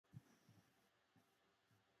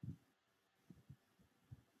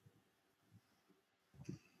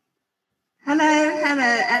Hello,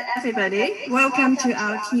 everybody. Welcome to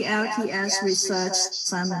our TLTS research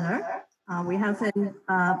seminar. We haven't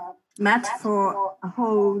met for a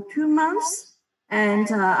whole 2 months, and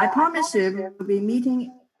I promise you we'll be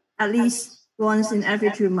meeting at least once in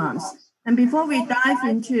every 2 months. And before we dive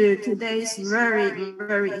into today's very,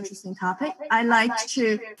 very interesting topic, I'd like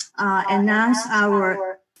to announce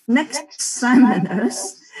our next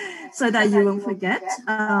seminars so that you won't forget.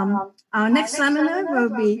 Our next seminar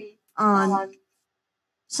will be on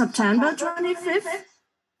September 25th,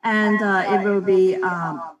 and it will be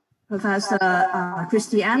Professor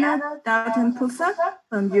Christiana Dalton-Puffer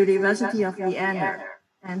from University of Vienna.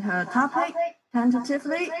 And her topic,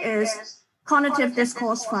 tentatively, is cognitive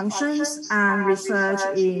discourse functions and research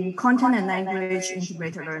in content and language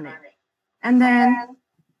integrated learning. And then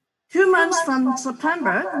 2 months from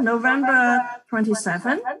September, November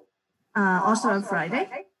 27th, also on Friday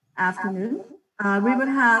afternoon, we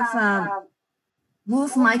will have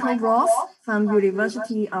Wolf Michael Roth from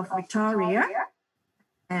University of Victoria.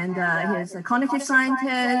 And he's a cognitive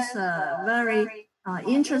scientist, a very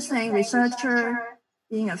interesting researcher,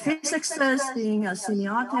 being a physicist, being a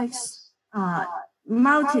semiotics,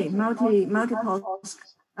 multiple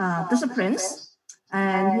disciplines.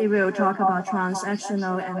 And he will talk about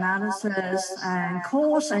transactional analysis and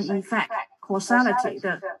cause and effect, causality,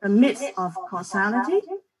 the myth of causality.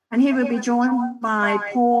 And he will be joined by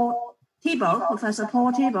Professor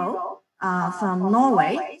Paul Thibault from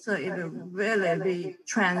Norway. So it will really be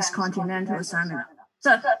transcontinental seminar.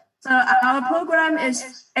 So our program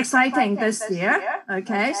is exciting this year.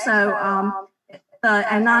 Okay, so the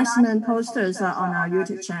announcement posters are on our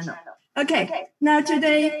YouTube channel. Okay, now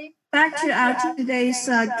back to our today's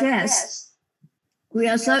guest. We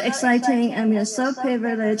are so exciting and we are so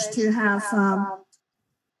privileged to have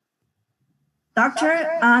Dr.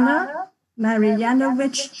 Anna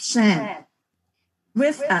Marjanovic-Shane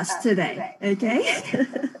with us today, okay?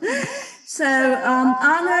 So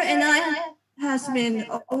Anna and I has been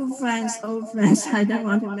old friends. I don't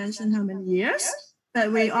want to mention how many years, but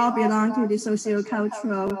we all belong to the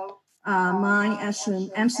socio-cultural mind action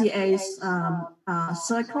MCA's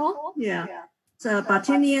circle. Yeah. So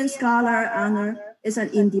Bakhtinian scholar, Anna is an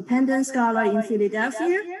independent scholar in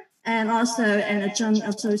Philadelphia and also an adjunct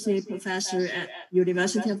associate professor at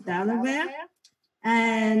University of Delaware.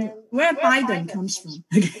 And where Biden comes from.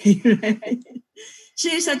 Okay, right?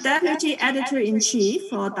 She is a deputy editor-in-chief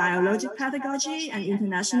for Dialogic Pedagogy, an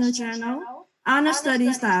international journal. Anna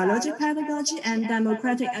studies dialogic pedagogy and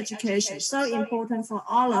democratic education, so important for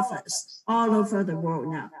all of us all over the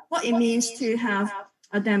world now. What it means to have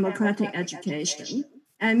a democratic education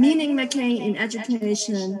and meaning making in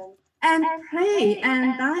education and play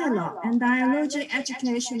and dialogue and dialogic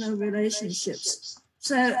educational relationships.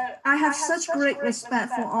 So I have such great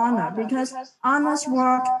respect for Anna because Anna's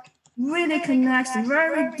work really connects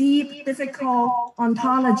very deep, difficult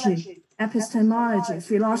ontology, epistemology,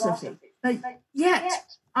 philosophy. But yet,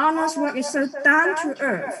 Anna's work is so down to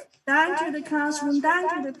earth, down to the classroom, down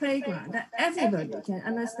to the playground, that everybody can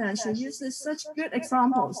understand. She uses such good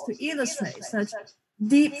examples to illustrate such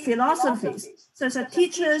deep philosophies, so that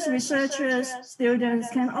teachers, researchers, students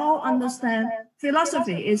can all understand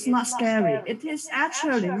philosophy is not scary. It is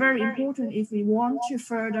actually very important if we want to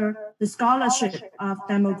further the scholarship of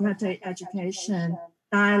democratic education,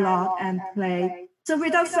 dialogue, and play. So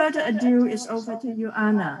without further ado, it's over to you,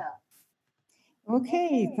 Anna.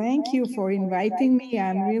 Okay, thank you for inviting me.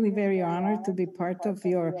 I'm really very honored to be part of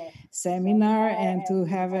your seminar and to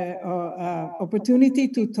have an opportunity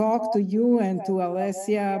to talk to you and to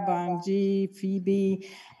Alessia, Bangji, Phoebe,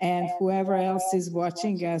 and whoever else is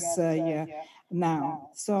watching us now.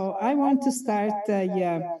 So I want to start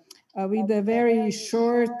with a very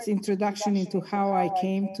short introduction into how I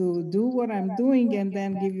came to do what I'm doing and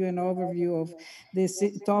then give you an overview of this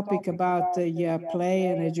topic about play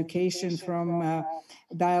and education from a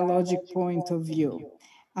dialogic point of view.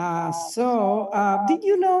 Did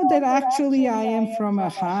you know that actually I am from a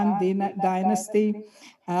Han dynasty?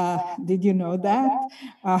 Did you know that?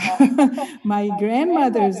 My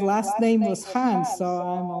grandmother's last name was Han, so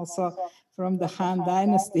I'm also from the Han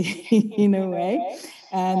dynasty in a way.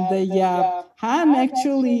 And Han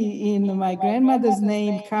actually in my grandmother's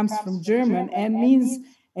name comes from German and means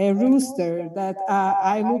a rooster. That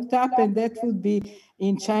I looked up, and that would be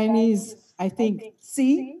in Chinese, I think,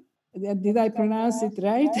 Si. Did I pronounce it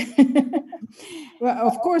right? Well,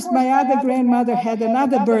 of course, my other grandmother had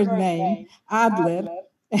another bird name, Adler.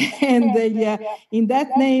 And in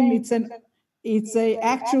that name, it's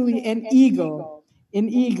actually an eagle,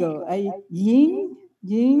 a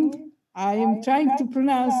ying. I am trying to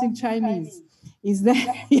pronounce in Chinese. Is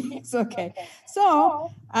that yes? Okay. So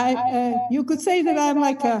you could say that I'm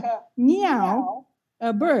like a meow,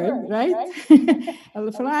 a bird, right?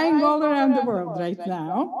 Flying all around the world right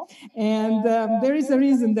now. And there is a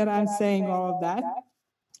reason that I'm saying all of that,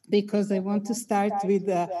 because I want to start with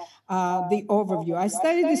the overview. I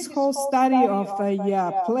started this whole study of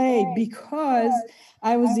play because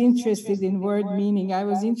I was interested in word meaning. I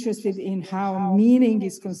was interested in how meaning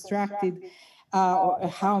is constructed, or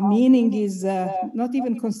how meaning is not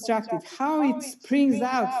even constructed, how it springs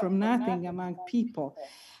out from nothing among people.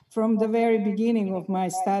 From the very beginning of my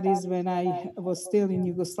studies, when I was still in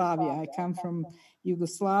Yugoslavia, I come from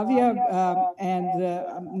Yugoslavia, and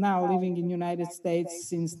I'm now living in United States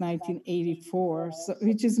since 1984, so,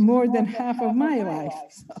 which is more than half of my life.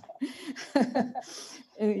 So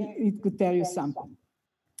it could tell you something.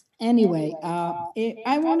 Anyway,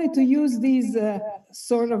 I wanted to use these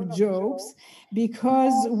sort of jokes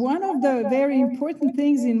because one of the very important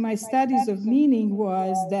things in my studies of meaning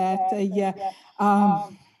was that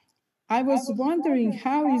I was wondering,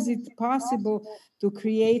 how is it possible to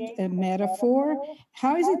create a metaphor?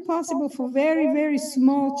 How is it possible for very, very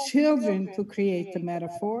small children to create a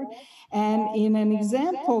metaphor? And in an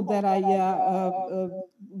example that I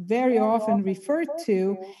very often refer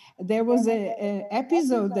to, there was an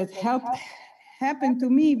episode that happened to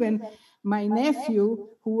me when my nephew,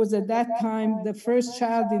 who was at that time the first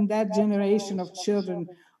child in that generation of children,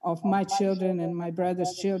 of my children and my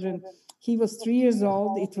brother's children, he was 3 years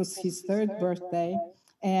old. It was his third birthday,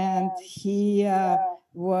 and he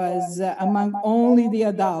was among only the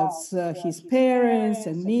adults, his parents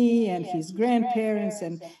and me and his grandparents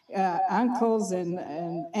and uncles and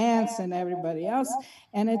aunts and everybody else.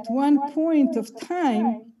 And at one point of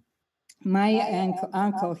time, my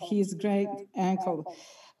uncle, his great uncle,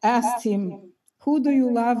 asked him, "Who do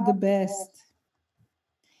you love the best?"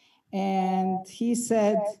 And he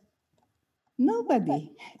said,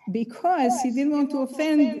 "Nobody," because he didn't want to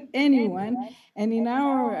offend anyone. And in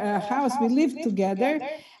our house, we lived together.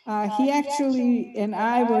 He actually and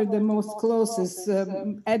I were the most closest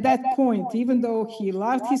at that point, even though he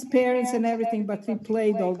loved his parents and everything, but we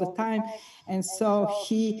played all the time. And so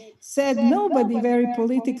he said nobody, very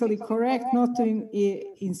politically correct, not to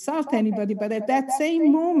insult anybody. But at that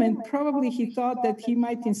same moment, probably he thought that he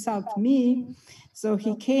might insult me. So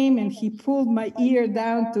he came and he pulled my ear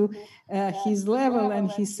down to his level, and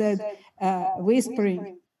he said,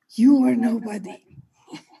 whispering, "You are nobody."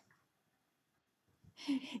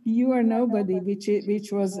 You are nobody, which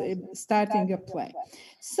was starting a play.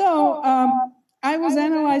 So I was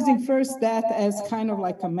analyzing first that as kind of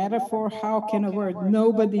like a metaphor. How can a word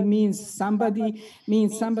nobody means somebody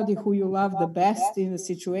who you love the best in a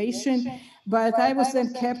situation? But I was then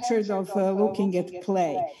captured of looking at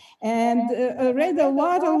play. And read a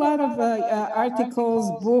lot of articles,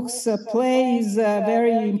 books, plays,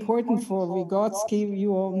 very important for Vygotsky.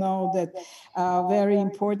 You all know that very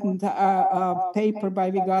important paper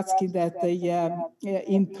by Vygotsky that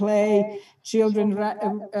in play, children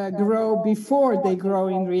grow before they grow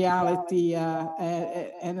in reality,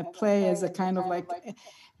 and a play as a kind of like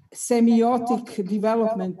semiotic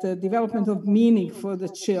development of meaning for the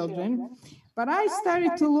children. But I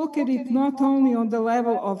started to look at it not only on the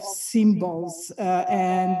level of symbols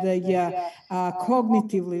and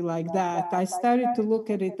cognitively like that. I started to look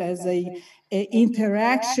at it as a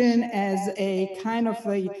interaction, as a kind of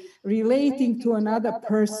a relating to another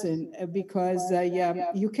person, because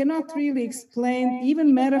you cannot really explain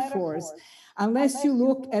even metaphors unless you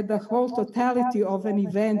look at the whole totality of an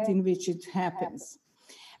event in which it happens.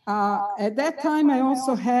 At that time, I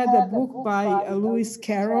also had a book by Lewis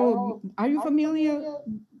Carroll. Are you familiar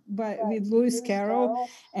with Lewis Carroll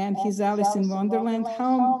and his Alice in Wonderland?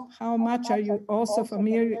 How much are you also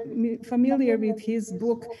familiar with his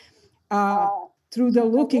book, Through the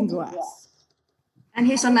Looking Glass? And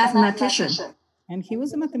he's a mathematician. And he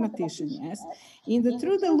was a mathematician, yes. In the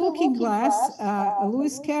Through the Looking Glass,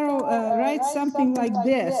 Lewis Carroll writes something like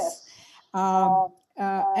this.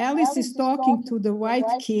 Alice is talking to the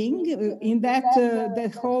White King. In that, the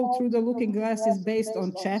whole Through the Looking Glass is based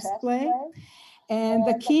on chess play. And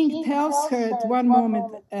the king tells her at one moment,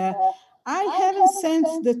 "I haven't sent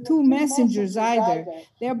the two messengers either.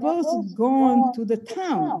 They're both gone to the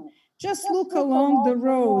town. Just look along the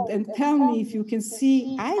road and tell me if you can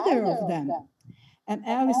see either of them." And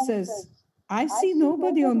Alice says, "I see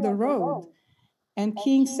nobody on the road." And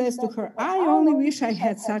King says to her, "I only wish I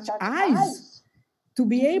had such eyes to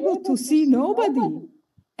be able to see nobody.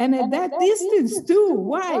 And at that distance too.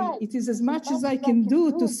 Why? It is as much as I can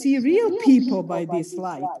do to see real people by this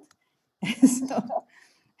light." So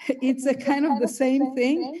it's a kind of the same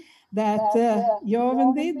thing. that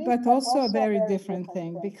Jovan did, but also a very different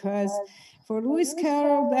thing, because for Lewis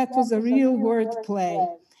Carroll, that was a real word play.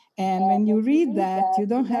 And when you read that, you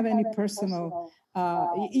don't have any personal,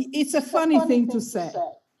 it's a funny thing to say.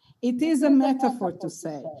 It is a metaphor to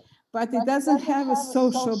say, but it doesn't have a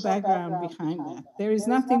social background behind that. There is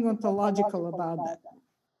nothing ontological about that.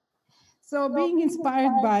 So being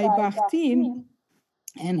inspired by Bakhtin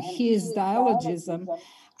and his dialogism,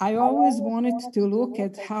 I always wanted to look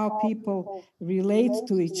at how people relate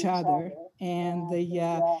to each other, and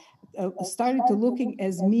started to looking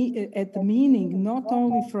at the meaning, not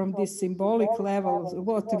only from this symbolic level,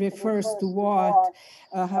 what refers to what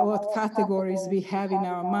categories we have in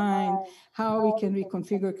our mind, how we can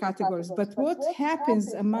reconfigure categories, but what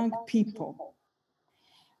happens among people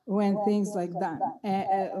when things like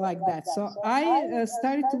that. So I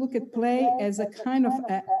started to look at play as a kind of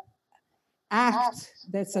act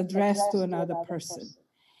that's addressed to another person.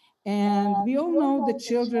 And we all know that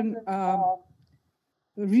children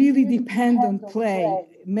really depend on play,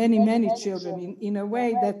 many children, in a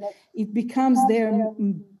way that it becomes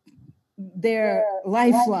their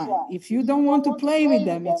lifeline. If you don't want to play with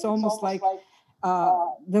them, it's almost like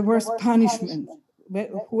the worst punishment,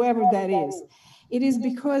 whoever that is. It is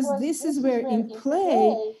because this is where in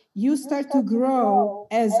play you start to grow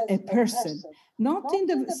as a person, not in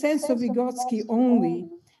the sense of Vygotsky only,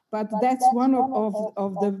 but that's one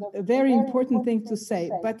of the very important thing to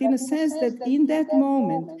say. But in a sense that in that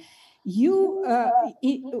moment, you,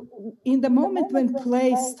 in the moment when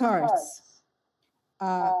play starts,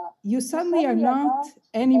 you suddenly are not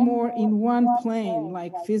anymore in one plane,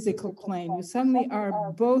 like physical plane. You suddenly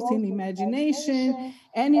are both in imagination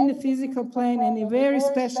and in the physical plane, and a very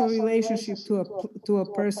special relationship to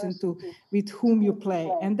a person with whom you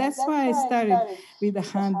play. And that's why I started with the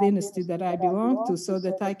Han dynasty that I belong to, so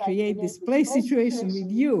that I create this play situation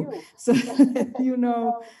with you, so that you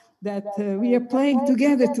know that we are playing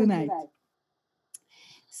together tonight.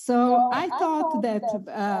 So I thought that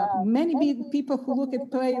many people who look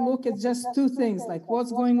at play look at just two things, like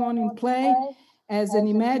what's going on in play as an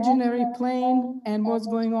imaginary plane, and what's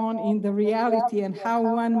going on in the reality, and how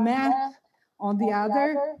one map on the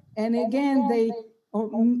other. And again, they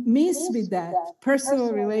miss with that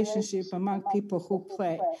personal relationship among people who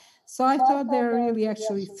play. So I thought there are really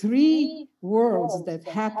actually three worlds that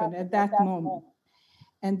happen at that moment.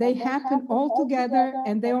 And they happen all together,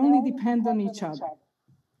 and they only depend on each other.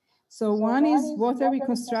 So one is, what are we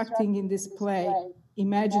constructing in this play,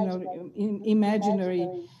 imaginary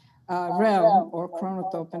realm, or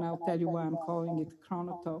chronotope, and I'll tell you why I'm calling it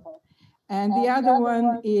chronotope. And the other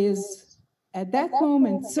one is, at that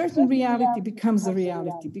moment, certain reality becomes a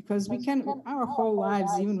reality, because we can, our whole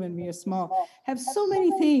lives, even when we are small, have so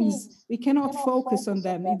many things, we cannot focus on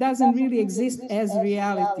them. It doesn't really exist as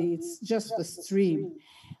reality, it's just a stream.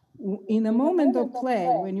 In a moment of play,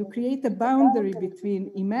 when you create a boundary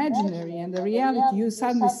between imaginary and the reality, you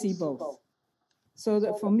suddenly see both. So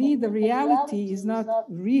that for me, the reality is not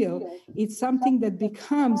real. It's something that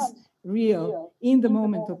becomes real in the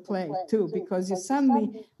moment of play too, because you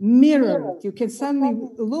suddenly mirror it. You can suddenly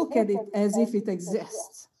look at it as if it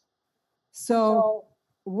exists. So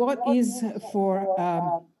what is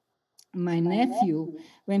for my nephew,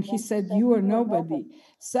 when he said, "You are nobody,"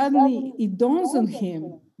 suddenly it dawns on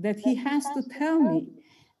him that he has to tell me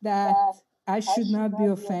that I should not be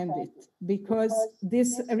offended, because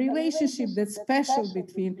this relationship that's special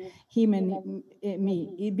between him and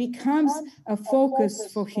me, it becomes a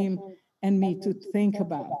focus for him and me to think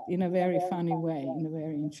about in a very funny way, in a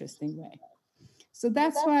very interesting way. So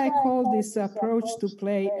that's why I call this approach to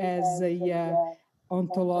play as a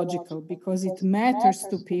ontological, because it matters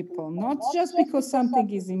to people, not just because something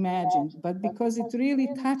is imagined, but because it really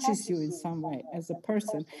touches you in some way as a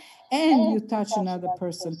person, and you touch another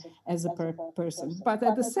person as a person. But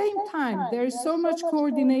at the same time, there is so much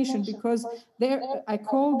coordination, because I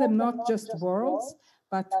call them not just worlds,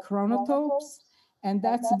 but chronotopes, and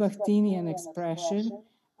that's a Bakhtinian expression.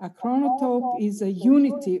 A chronotope is a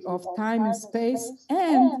unity of time and space,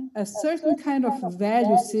 and a certain kind of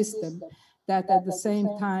value system that at the same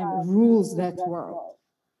time rules that world.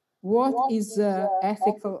 What is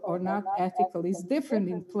ethical or not ethical is different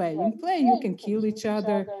in play. In play, you can kill each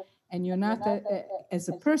other, and you're not, as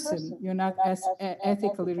a person, you're not as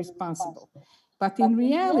ethically responsible. But in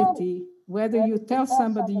reality, whether you tell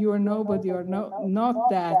somebody you are nobody or not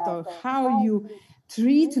that, or how you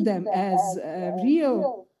treat them as a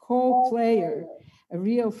real co-player, a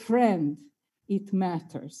real friend, it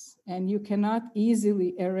matters. And you cannot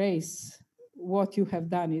easily erase what you have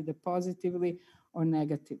done, either positively or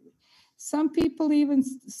negatively. Some people even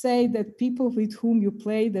say that people with whom you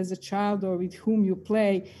played as a child or with whom you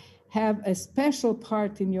play have a special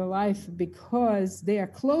part in your life because they are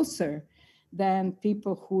closer than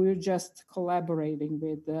people who you're just collaborating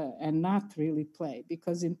with and not really play.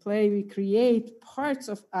 Because in play, we create parts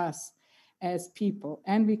of us as people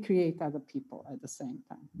and we create other people at the same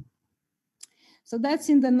time. So that's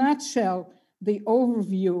in the nutshell the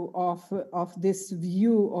overview of this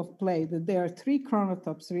view of play, that there are three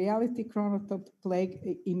chronotopes: reality chronotope,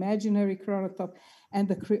 play, imaginary chronotope, and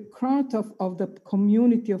the chronotope of the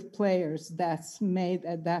community of players that's made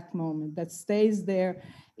at that moment, that stays there,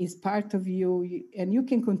 is part of you, and you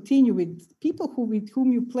can continue with people with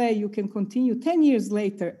whom you play, you can continue 10 years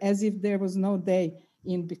later as if there was no day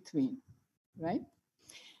in between, right?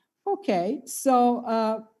 Okay,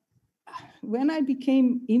 so when I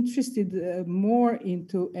became interested more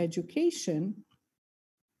into education,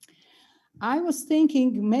 I was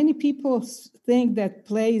thinking many people think that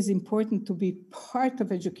play is important to be part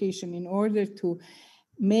of education in order to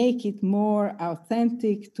make it more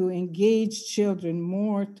authentic, to engage children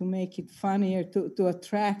more, to make it funnier, to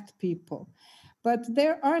attract people. But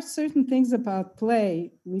there are certain things about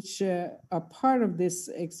play which are part of this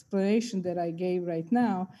explanation that I gave right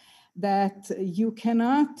now that you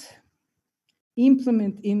cannot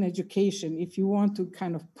implement in education if you want to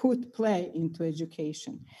kind of put play into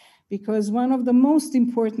education. Because one of the most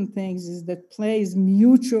important things is that play is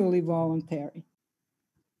mutually voluntary.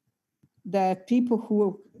 That people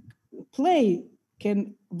who play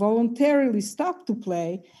can voluntarily stop to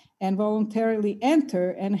play and voluntarily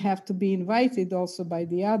enter and have to be invited also by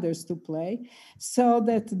the others to play, so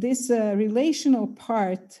that this relational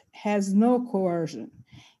part has no coercion.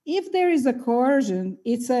 If there is a coercion,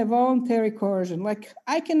 it's a voluntary coercion. Like,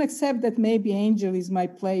 I can accept that maybe Angel is my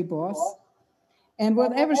play boss, and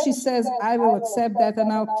whatever she says, I will accept that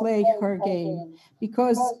and I'll play her game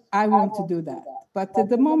because I want to do that. But at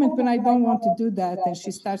the moment when I don't want to do that and she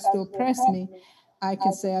starts to oppress me, I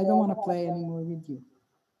can say, I don't want to play anymore with you.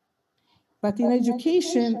 But in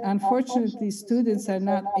education, unfortunately, students are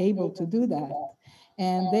not able to do that.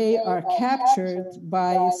 And they are captured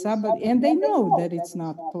by somebody, and they know that it's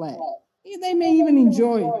not play. They may even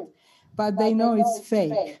enjoy it, but they know it's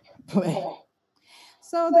fake play.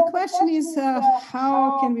 So the question is,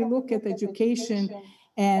 how can we look at education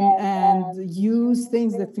and use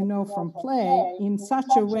things that we know from play in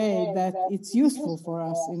such a way that it's useful for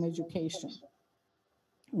us in education?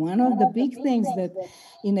 One of the big things that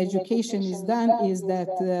in education is done is that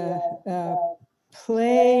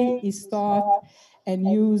play is taught and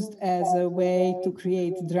used as a way to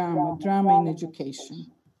create drama in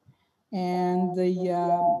education. And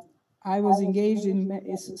I was engaged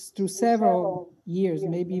through several years,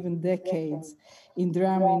 maybe even decades, in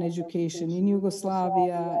drama in education in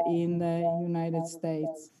Yugoslavia, in the United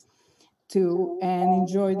States too, and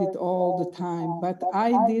enjoyed it all the time. But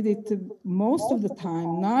I did it most of the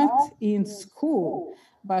time, not in school,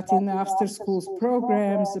 but in after schools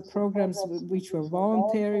programs which were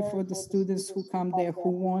voluntary for the students who come there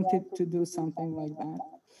who wanted to do something like that.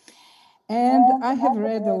 And I have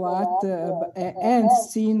read a lot and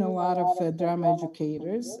seen a lot of drama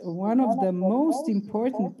educators. One of the most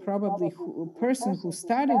important, probably, person who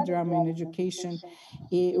started drama in education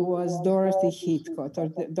was Dorothy Heathcote, or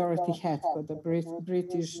Dorothy Heathcote, the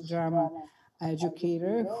British drama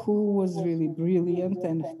educator who was really brilliant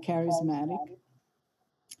and charismatic.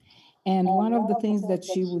 And one of the things that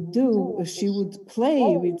she would do, she would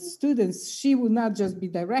play with students. She would not just be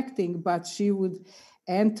directing, but she would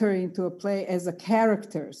enter into a play as a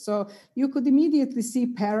character. So you could immediately see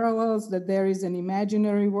parallels, that there is an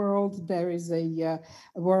imaginary world, there is a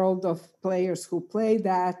world of players who play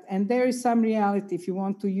that, and there is some reality. If you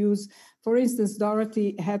want to use, for instance,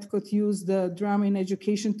 Dorothy Heathcote used the drama in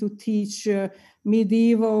education to teach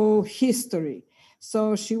medieval history.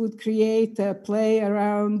 So she would create a play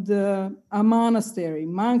around a monastery,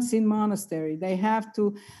 monks in monastery. They have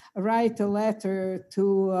to write a letter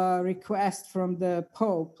to request from the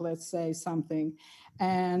Pope, let's say something.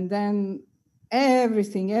 And then every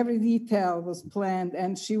detail was planned.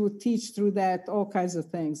 And she would teach through that all kinds of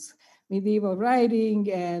things: medieval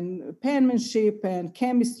writing and penmanship and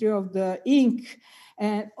chemistry of the ink,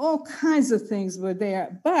 and all kinds of things were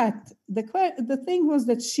there. But the thing was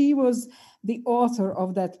that she was the author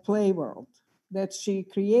of that play world that she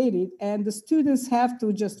created, and the students have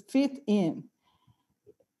to just fit in.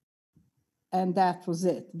 And that was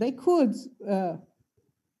it. They could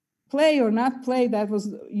play or not play. That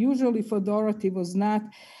was usually for Dorothy was not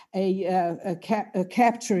a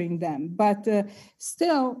capturing them. But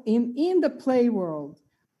still, in the play world,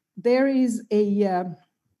 there is a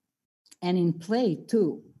And in play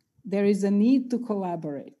too, there is a need to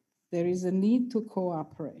collaborate. There is a need to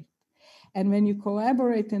cooperate. And when you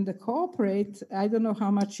collaborate and cooperate, I don't know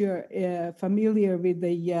how much you're familiar with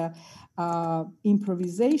the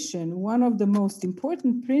improvisation. One of the most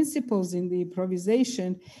important principles in the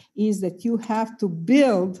improvisation is that you have to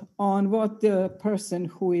build on what the person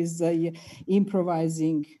who is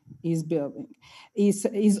improvising is building,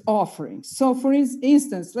 is offering. So for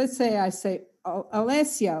instance, let's say I say,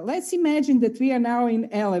 Alessia, let's imagine that we are now in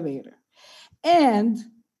elevator. And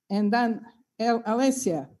then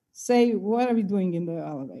Alessia, say, what are we doing in the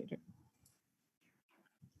elevator?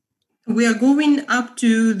 We are going up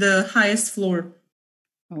to the highest floor.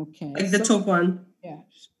 Okay. Like the top one. Yeah.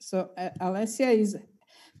 So Alessia is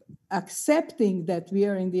accepting that we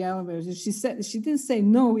are in the elevator. She didn't say,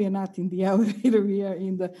 no, we are not in the elevator. We are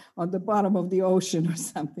on the bottom of the ocean or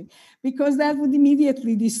something, because that would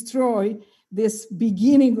immediately destroy this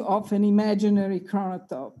beginning of an imaginary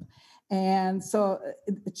chronotope. And so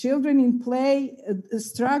children in play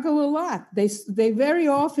struggle a lot. They very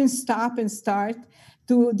often stop and start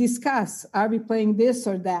to discuss, are we playing this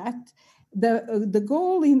or that? The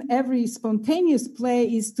goal in every spontaneous play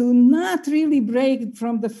is to not really break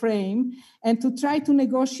from the frame and to try to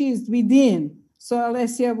negotiate within. So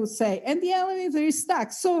Alessia would say, and the elevator is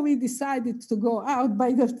stuck. So we decided to go out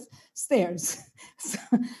by the stairs.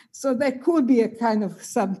 So there could be a kind of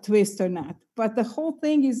some twist or not. But the whole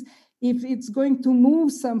thing is, if it's going to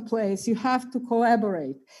move someplace, you have to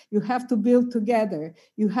collaborate. You have to build together.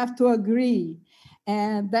 You have to agree.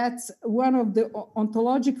 And that's one of the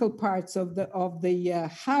ontological parts of the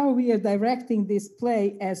how we are directing this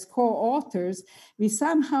play as co-authors. We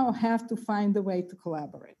somehow have to find a way to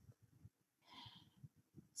collaborate.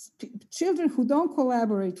 Children who don't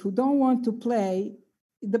collaborate, who don't want to play,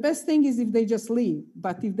 the best thing is if they just leave.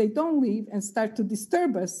 But if they don't leave and start to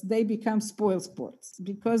disturb us, they become spoil sports,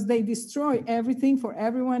 because they destroy everything for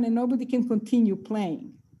everyone and nobody can continue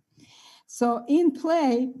playing. So in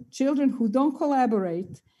play, children who don't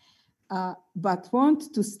collaborate but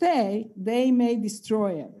want to stay, they may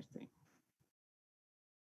destroy everything.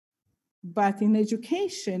 But in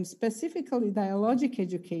education, specifically dialogic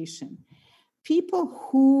education, people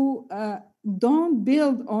who don't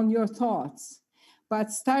build on your thoughts, but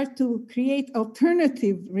start to create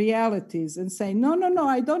alternative realities and say, no,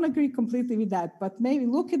 I don't agree completely with that, but maybe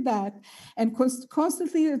look at that, and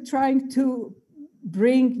constantly trying to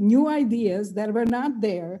bring new ideas that were not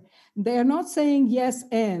there. They are not saying yes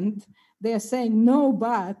and, they are saying no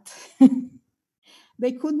but.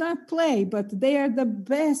 They could not play, but they are the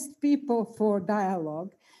best people for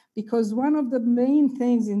dialogue, because one of the main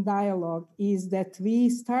things in dialogue is that we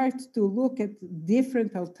start to look at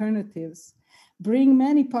different alternatives, bring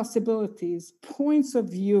many possibilities, points of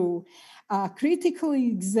view, critically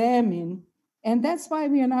examine, and that's why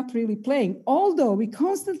we are not really playing. Although we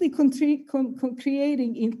constantly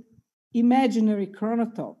creating in imaginary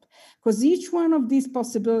chronotope, because each one of these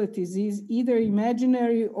possibilities is either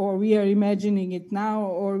imaginary, or we are imagining it now,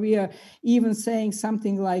 or we are even saying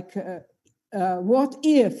something like, what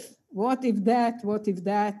if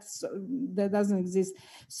that, so that doesn't exist.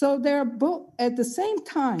 So they're both at the same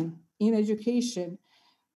time. In education,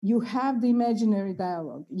 you have the imaginary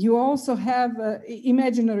dialogue. You also have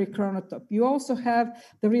imaginary chronotope. You also have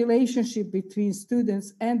the relationship between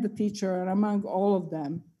students and the teacher, and among all of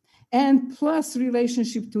them, and plus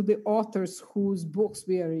relationship to the authors whose books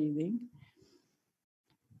we are reading.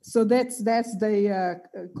 So that's the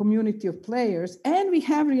community of players. And we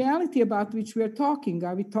have reality about which we are talking.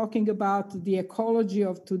 Are we talking about the ecology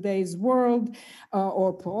of today's world,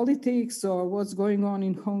 or politics, or what's going on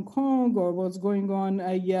in Hong Kong, or what's going on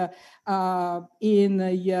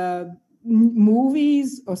in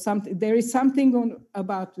movies or something? There is something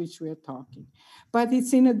about which we are talking, but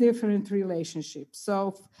it's in a different relationship.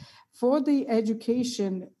 So for the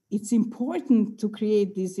education, it's important to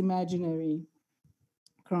create these imaginary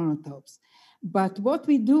chronotopes. But what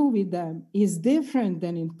we do with them is different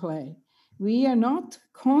than in play. We are not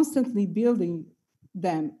constantly building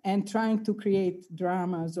them and trying to create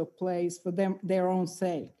dramas or plays for their own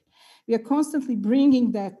sake. We are constantly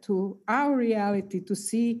bringing that to our reality to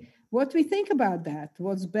see what we think about that.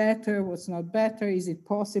 What's better, what's not better, is it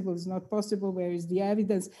possible, is not possible, where is the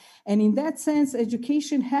evidence? And in that sense,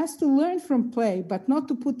 education has to learn from play, but not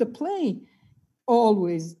to put the play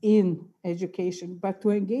always in education, but to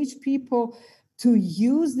engage people to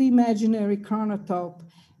use the imaginary chronotope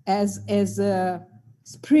as a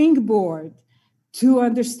springboard to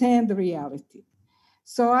understand the reality.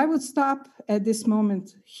 So I would stop at this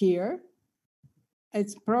moment here.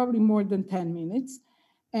 It's probably more than 10 minutes,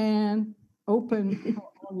 and open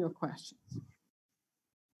for your questions.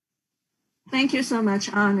 Thank you so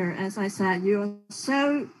much, Anna. As I said, you're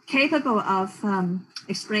so capable of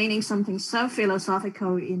explaining something so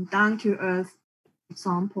philosophical in down-to-earth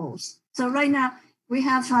examples. So right now, we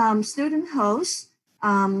have student hosts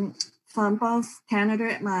from both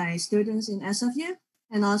Canada, my students in SFU,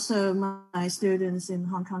 and also my students in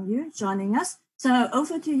Hong Kong U joining us. So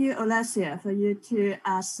over to you, Alessia, for you to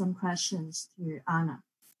ask some questions to Anna.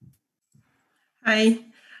 Hi.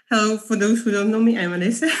 Hello. For those who don't know me, I'm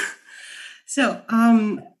Alessia. So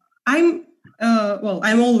I'm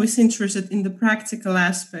always interested in the practical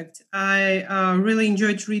aspect. I really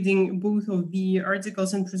enjoyed reading both of the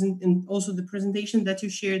articles and also the presentation that you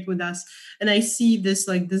shared with us. And I see this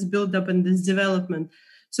build up and this development.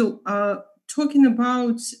 So talking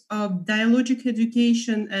about dialogic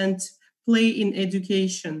education and play in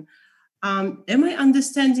education, am I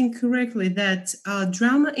understanding correctly that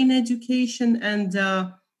drama in education and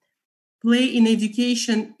play in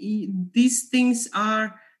education, these things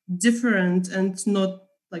are different and not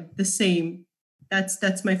like the same?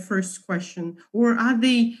 That's my first question. Or are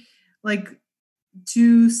they like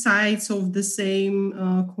two sides of the same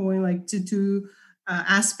coin, like two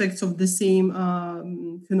aspects of the same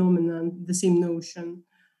phenomenon, the same notion?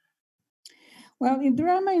 Well, in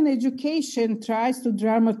drama in education tries to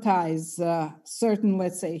dramatize certain,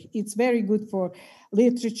 let's say, it's very good for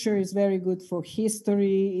literature, it's very good for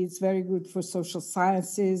history, it's very good for social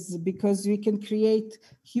sciences, because we can create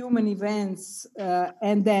human events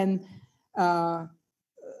and then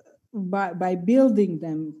by building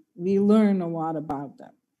them, we learn a lot about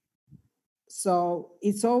them. So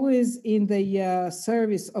it's always in the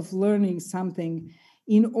service of learning something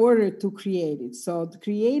in order to create it. So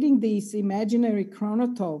creating this imaginary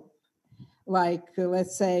chronotope, like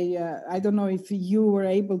let's say, I don't know if you were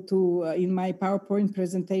able to, in my PowerPoint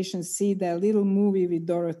presentation, see the little movie with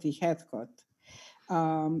Dorothy Heathcote,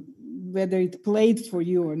 whether it played for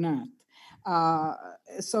you or not.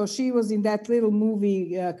 So she was in that little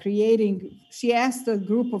movie she asked a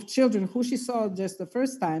group of children who she saw just the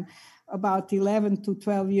first time, about 11 to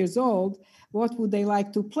 12 years old, what would they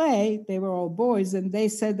like to play? They were all boys, and they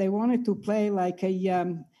said they wanted to play like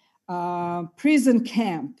a prison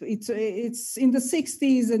camp. It's in the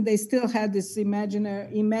 60s, and they still had this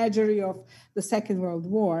imagery of the Second World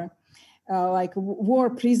War, like war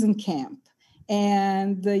prison camp.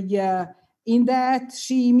 And in that,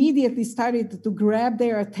 she immediately started to grab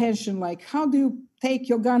their attention, like, how do you take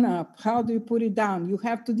your gun up? How do you put it down? You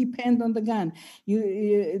have to depend on the gun.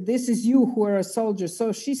 This is you who are a soldier.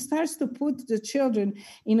 So she starts to put the children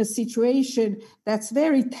in a situation that's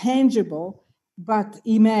very tangible, but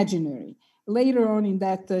imaginary. Later on in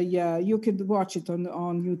that, you could watch it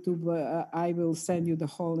on YouTube. I will send you the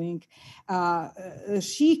whole link.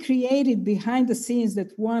 She created behind the scenes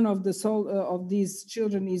that one of these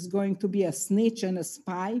children is going to be a snitch and a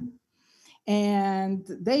spy. And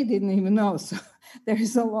they didn't even know. So there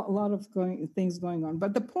is a lot of things going on.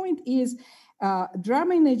 But the point is,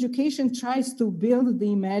 drama in education tries to build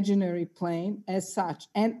the imaginary plane as such,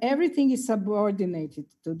 and everything is subordinated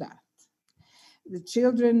to that. The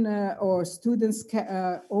children or students'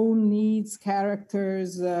 own needs,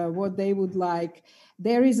 characters, what they would like.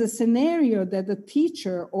 There is a scenario that the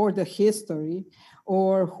teacher or the history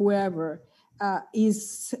or whoever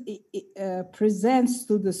presents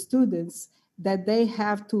to the students that they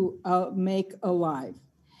have to make alive.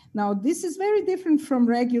 Now, this is very different from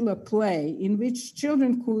regular play, in which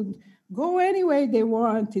children could go any way they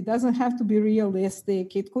want. It doesn't have to be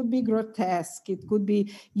realistic. It could be grotesque. It could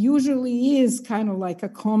be, usually is kind of like a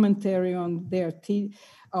commentary on their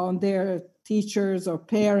teachers or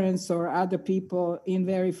parents or other people in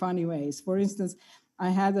very funny ways. For instance, I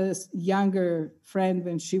had a younger friend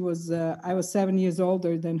when she was, I was 7 years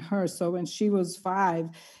older than her. So when she was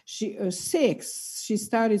 6, she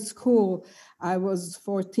started school. I was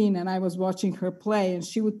 14 and I was watching her play, and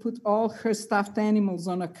she would put all her stuffed animals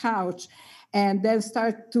on a couch and then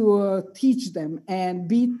start to teach them and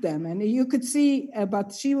beat them. And you could see,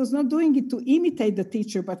 but she was not doing it to imitate the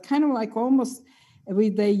teacher, but kind of like almost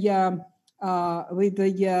with the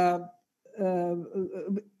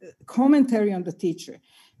commentary on the teacher.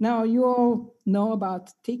 Now, you all know about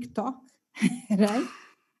TikTok, right?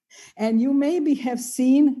 And you maybe have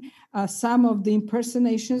seen some of the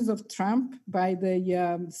impersonations of Trump by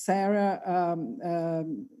the Sarah,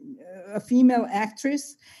 a female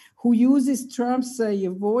actress who uses Trump's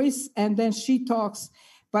voice, and then she talks.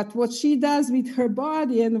 But what she does with her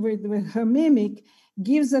body and with her mimic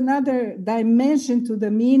gives another dimension to the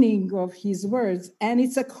meaning of his words. And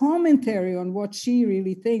it's a commentary on what she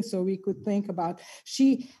really thinks. So we could think about,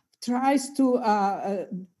 she tries to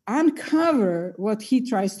uncover what he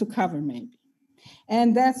tries to cover, maybe.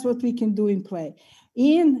 And that's what we can do in play.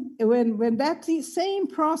 When that same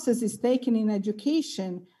process is taken in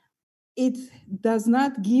education, it does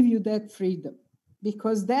not give you that freedom,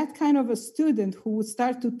 because that kind of a student who would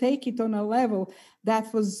start to take it on a level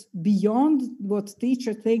that was beyond what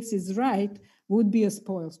teacher thinks is right would be a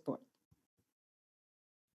spoil sport.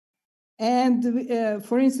 And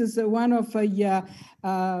for instance, one of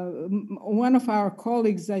our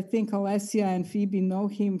colleagues, I think Alessia and Phoebe know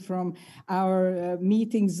him from our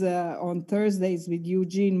meetings on Thursdays with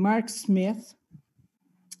Eugene, Mark Smith,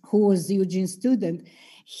 who was Eugene's student.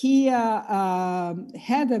 He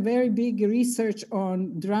had a very big research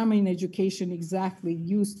on drama in education, exactly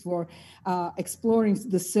used for exploring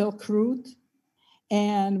the Silk Route.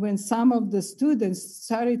 And when some of the students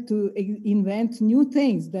started to invent new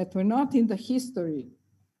things that were not in the history,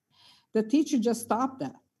 the teacher just stopped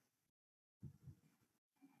that.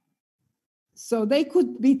 So they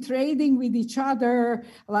could be trading with each other,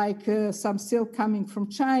 like some silk coming from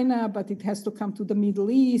China, but it has to come to the Middle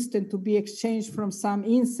East and to be exchanged from some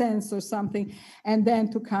incense or something, and then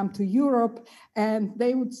to come to Europe. And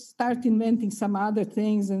they would start inventing some other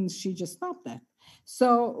things, and she just stopped that.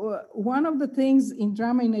 So one of the things in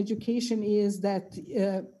drama in education is that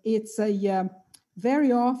it's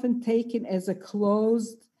very often taken as a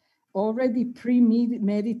closed, already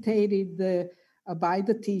premeditated by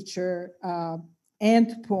the teacher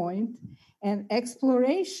end point, and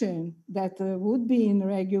exploration that would be in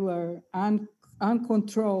regular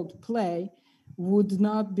uncontrolled play would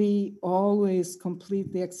not be always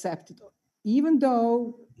completely accepted, even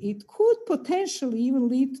though it could potentially even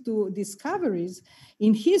lead to discoveries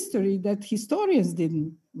in history that historians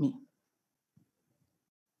didn't mean,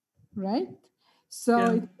 right?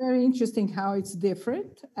 So It's very interesting how it's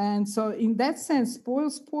different. And so in that sense, spoil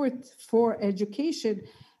sport for education,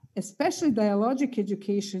 especially dialogic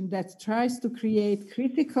education that tries to create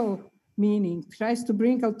critical meaning, tries to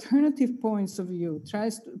bring alternative points of view,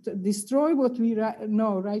 tries to destroy what we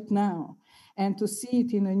know right now, and to see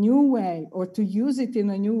it in a new way, or to use it in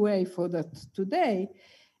a new way for that today,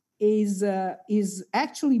 is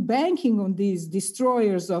actually banking on these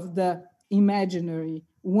destroyers of the imaginary,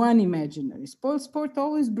 one imaginary. Sport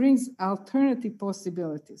always brings alternative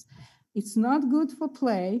possibilities. It's not good for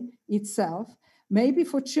play itself. Maybe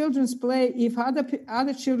for children's play, if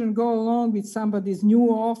other children go along with somebody's new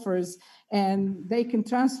offers and they can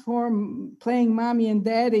transform playing mommy and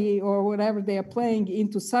daddy or whatever they are playing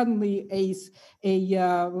into suddenly a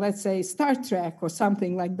let's say Star Trek or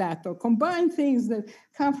something like that, or combine things that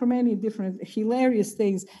come from any different hilarious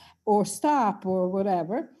things, or stop or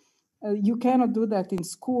whatever. You cannot do that in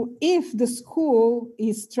school if the school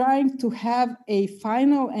is trying to have a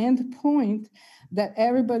final end point that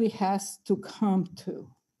everybody has to come to.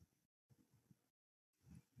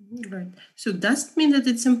 Right. So does it mean that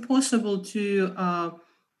it's impossible to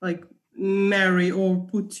like marry or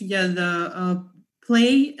put together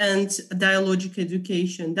play and dialogic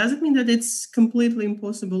education? Does it mean that it's completely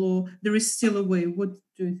impossible, or there is still a way? What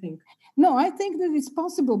do you think? No, I think that it's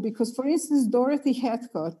possible because, for instance, Dorothy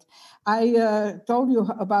Heathcote, I told you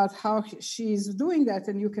about how she's doing that,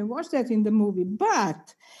 and you can watch that in the movie.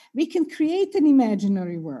 But we can create an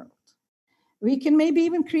imaginary world. We can maybe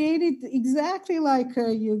even create it exactly like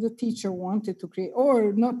the teacher wanted to create,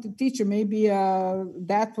 or not the teacher, maybe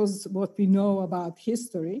that was what we know about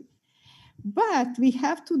history. But we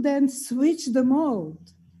have to then switch the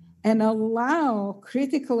mode and allow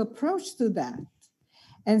critical approach to that.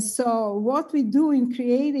 And so what we do in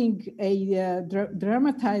creating a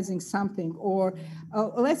dramatizing something, or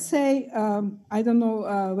let's say, I don't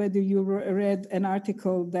know whether you read an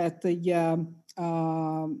article that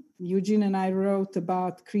Eugene and I wrote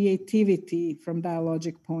about creativity from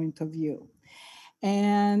dialogic point of view.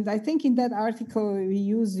 And I think in that article, we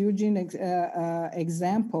use Eugene's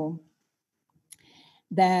example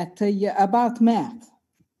that about math.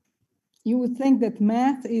 You would think that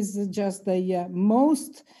math is just the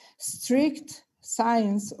most strict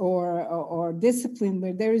science or discipline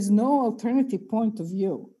where there is no alternative point of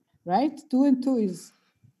view, right? 2 and 2 is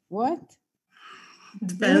what?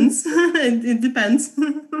 Depends. It depends.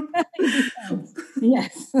 It depends.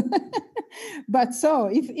 Yes. But so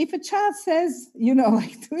if a child says,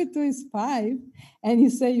 like 2 and 2 is 5, and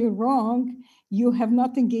you say you're wrong, you have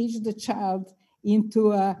not engaged the child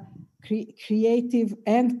into a creative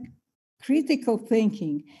and critical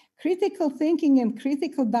thinking and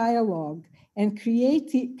critical dialogue and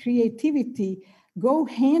creativity go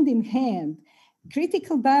hand in hand.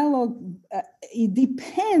 critical dialogue, it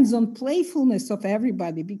depends on playfulness of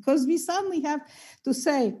everybody, because we suddenly have to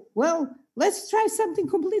say, well, let's try something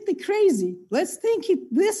completely crazy. Let's think it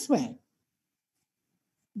this way.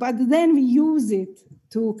 But then we use it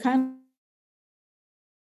to kind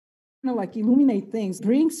of like illuminate things,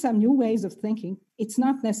 bring some new ways of thinking. It's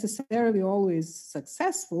not necessarily always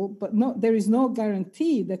successful, but there is no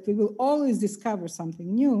guarantee that we will always discover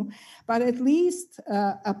something new. But at least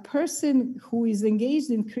a person who is engaged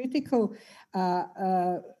in critical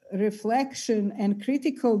reflection and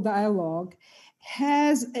critical dialogue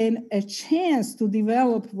has a chance to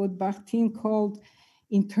develop what Bakhtin called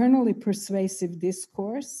internally persuasive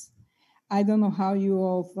discourse. I don't know how you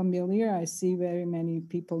all familiar. I see very many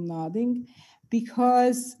people nodding,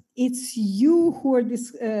 because it's you who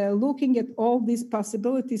are looking at all these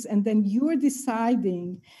possibilities, and then you're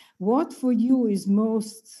deciding what for you is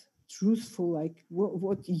most truthful, like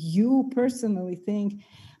what you personally think,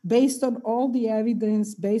 based on all the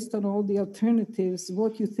evidence, based on all the alternatives,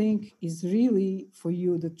 what you think is really for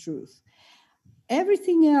you the truth.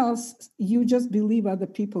 Everything else, you just believe other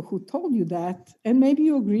people who told you that, and maybe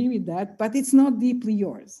you agree with that, but it's not deeply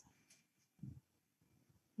yours.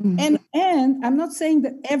 Mm-hmm. And I'm not saying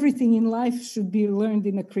that everything in life should be learned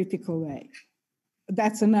in a critical way.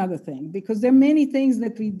 That's another thing, because there are many things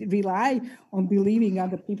that we rely on believing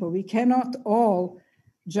other people. We cannot all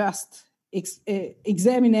just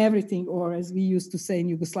examine everything, or as we used to say in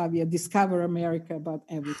Yugoslavia, discover America about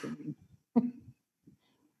everything.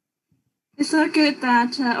 It's so good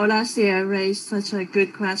that Olesya raised such a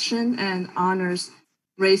good question and honors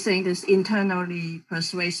raising this internally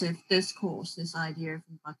persuasive discourse, this idea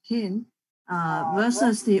from Bakhtin,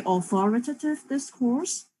 versus the authoritative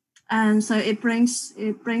discourse. And so it brings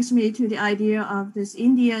me to the idea of this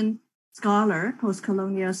Indian scholar,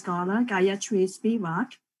 post-colonial scholar, Gayatri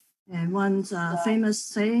Spivak. And one famous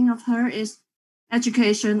saying of her is,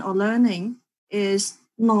 education or learning is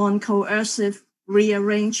non-coercive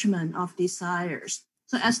rearrangement of desires.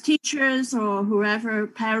 So as teachers or whoever,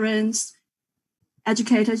 parents,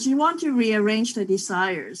 educators, you want to rearrange the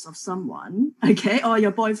desires of someone, okay, or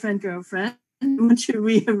your boyfriend, girlfriend, you want to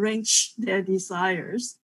rearrange their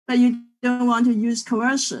desires, but you don't want to use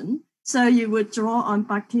coercion. So you would draw on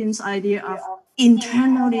Bakhtin's idea of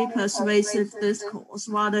internally persuasive discourse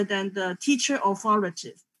rather than the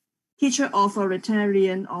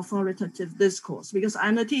authoritarian, authoritative discourse, because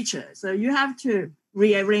I'm a teacher. So you have to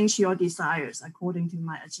rearrange your desires according to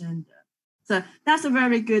my agenda. So that's a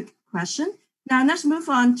very good question. Now let's move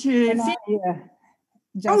on to...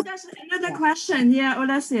 that's another question. Yeah,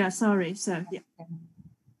 Olesya, sorry. So, yeah.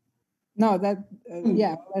 No,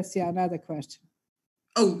 Olesya, another question.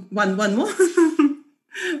 Oh, one more?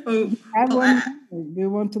 We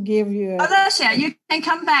want to give you... Olesya, you can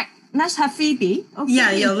come back. Let's have Phoebe.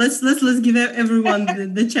 Okay. Yeah. Let's give everyone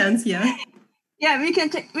the chance. Yeah. Yeah, we can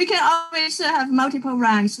always have multiple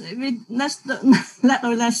rounds. Let's let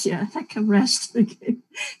Olesya take a rest. Okay.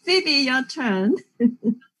 Phoebe, your turn. Thank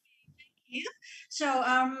you. So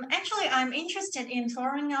actually, I'm interested in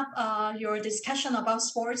following up your discussion about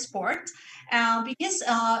sport, because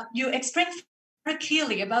you explained very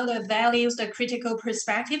clearly about the values, the critical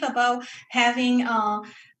perspective about having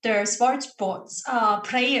the sports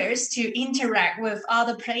players to interact with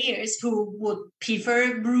other players who would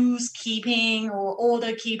prefer rules keeping or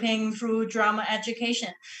order keeping through drama education.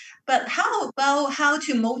 But how about how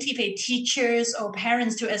to motivate teachers or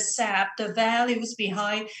parents to accept the values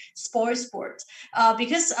behind sport?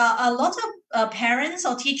 Because a lot of parents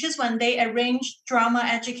or teachers, when they arrange drama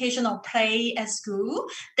education or play at school,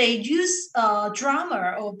 they use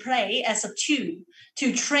drama or play as a tool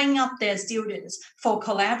to train up their students for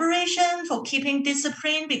collaboration, for keeping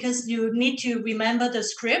discipline, because you need to remember the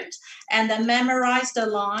script and then memorize the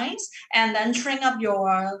lines and then train up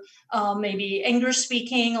your maybe English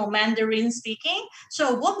speaking or Mandarin speaking.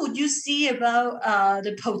 So what would you see about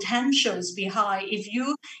the potentials behind if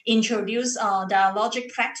you introduce dialogic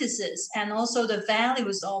practices and also the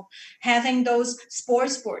values of having those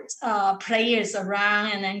sports players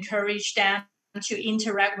around and encourage them to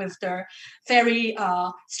interact with the very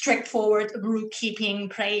straightforward rule-keeping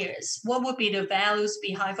players? What would be the values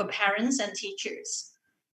behind for parents and teachers?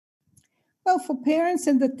 Well, for parents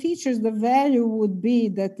and the teachers, the value would be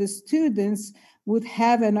that the students would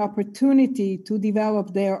have an opportunity to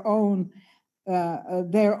develop their own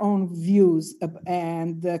their own views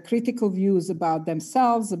and critical views about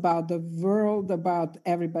themselves, about the world, about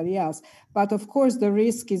everybody else. But of course, the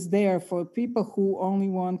risk is there for people who only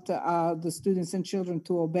want the students and children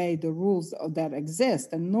to obey the rules that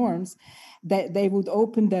exist and norms, that they would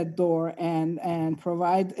open that door and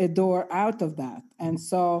provide a door out of that. And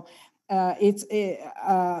so it's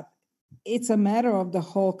a matter of the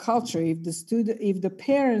whole culture. If the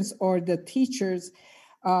parents or the teachers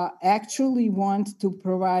actually want to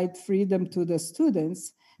provide freedom to the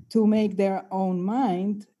students to make their own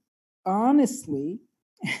mind honestly,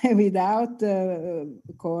 without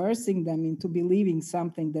coercing them into believing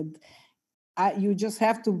something that you just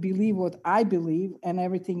have to believe what I believe and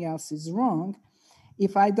everything else is wrong.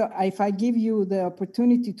 If I give you the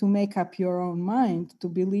opportunity to make up your own mind, to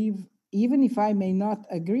believe, even if I may not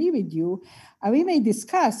agree with you, we may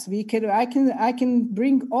discuss. I can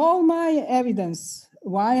bring all my evidence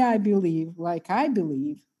why I believe like I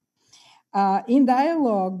believe. In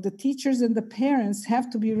dialogue, the teachers and the parents have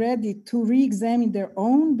to be ready to re-examine their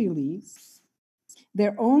own beliefs,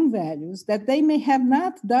 their own values, that they may have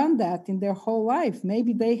not done that in their whole life.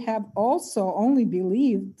 Maybe they have also only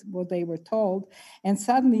believed what they were told, and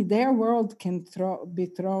suddenly their world can be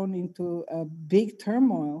thrown into a big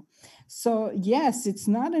turmoil. So yes, it's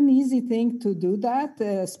not an easy thing to do that,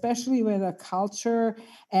 especially when a culture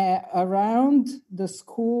around the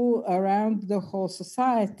school, around the whole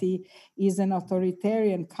society is an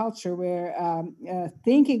authoritarian culture where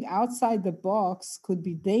thinking outside the box could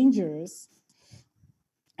be dangerous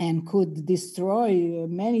and could destroy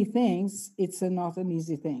many things. It's not an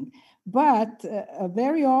easy thing. But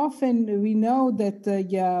very often we know that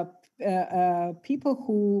people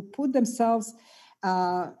who put themselves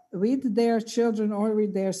with their children or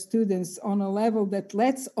with their students on a level that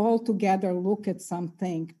let's all together look at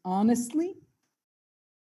something honestly,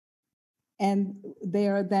 and they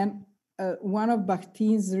are then one of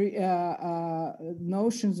Bakhtin's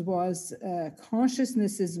notions was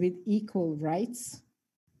consciousnesses with equal rights.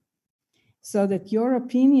 So that your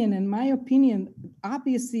opinion and my opinion,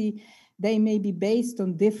 obviously, they may be based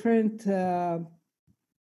on different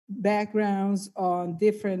backgrounds, on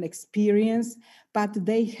different experience, but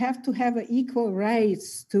they have to have equal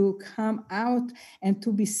rights to come out and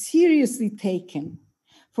to be seriously taken.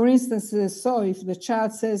 For instance, so if the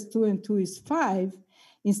child says 2 and 2 is 5,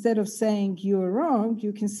 instead of saying you're wrong,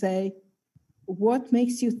 you can say, what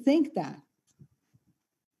makes you think that?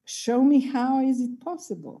 Show me how is it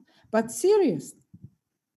possible, but serious.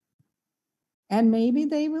 And maybe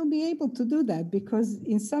they will be able to do that, because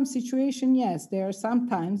in some situation, yes, there are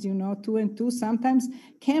sometimes, 2 and 2 sometimes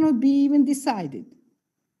cannot be even decided.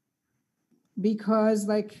 Because,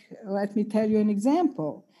 like, let me tell you an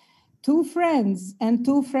example. 2 friends and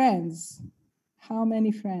 2 friends. How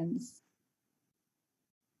many friends?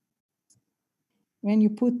 When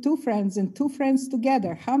you put 2 friends and 2 friends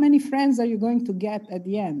together, how many friends are you going to get at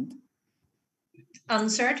the end?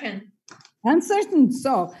 Uncertain. Uncertain.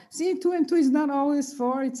 So, see, 2 and 2 is not always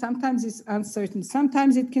 4. Sometimes it's uncertain.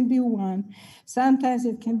 Sometimes it can be 1. Sometimes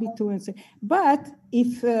it can be 2 and 3. But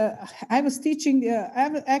if I was teaching, I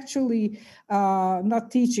was actually not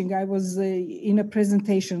teaching. I was in a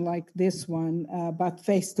presentation like this one, but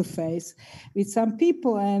face to face with some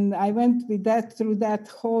people, and I went through that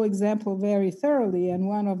whole example very thoroughly. And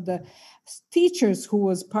one of the teachers who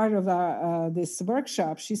was part of this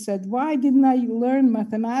workshop, she said, why didn't I learn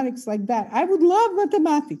mathematics like that? I would love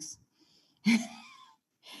mathematics.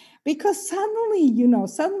 Because suddenly,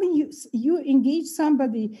 you engage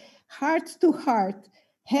somebody heart to heart,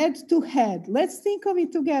 head to head. Let's think of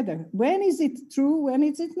it together. When is it true? When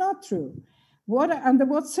is it not true? Under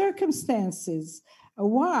what circumstances?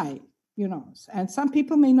 Why? And some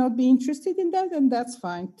people may not be interested in that, and that's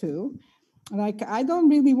fine too. Like, I don't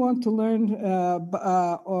really want to learn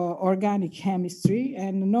organic chemistry,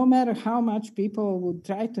 and no matter how much people would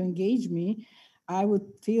try to engage me, I would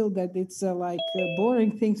feel that it's like a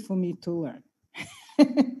boring thing for me to learn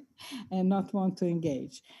and not want to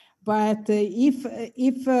engage. But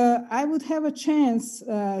if I would have a chance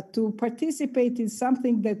to participate in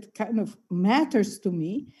something that kind of matters to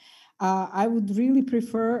me, I would really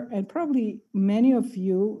prefer, and probably many of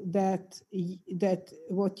you, that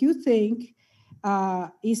what you think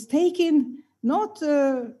is taken not,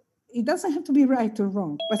 it doesn't have to be right or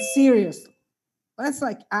wrong, but seriously. That's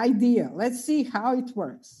like idea. Let's see how it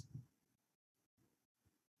works.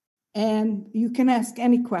 And you can ask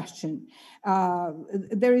any question.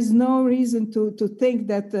 There is no reason to think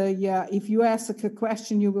that, if you ask a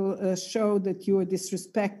question, you will show that you are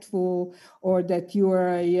disrespectful or that you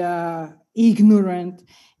are ignorant.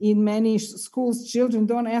 In many schools, children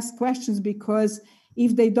don't ask questions because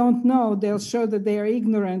if they don't know, they'll show that they are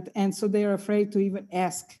ignorant, and so they're afraid to even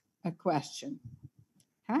ask a question.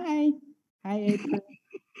 Hi, April.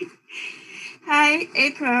 Hi,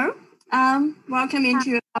 April. Welcome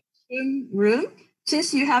into our Zoom room.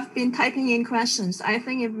 Since you have been typing in questions, I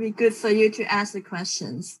think it would be good for you to ask the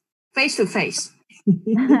questions face to face.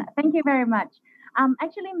 Thank you very much.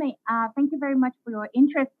 Actually, thank you very much for your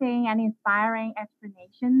interesting and inspiring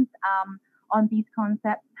explanations on these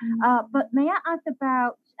concepts. But may I ask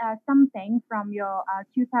about something from your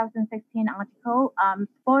 2016 article,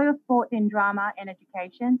 Spoil Sport in Drama and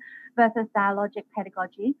Education versus Dialogic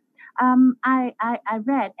Pedagogy? I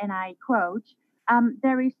read, and I quote,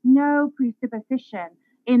 there is no presupposition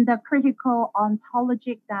in the critical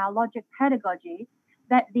ontologic dialogic pedagogy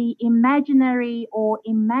that the imaginary or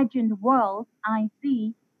imagined worlds I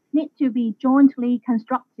see need to be jointly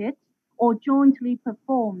constructed or jointly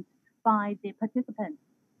performed by the participants.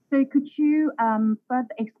 So could you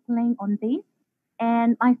further explain on this?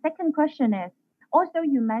 And my second question is, also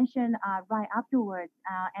you mentioned right afterwards,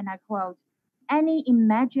 and I quote, any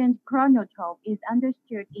imagined chronotope is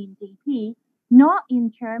understood in DP not in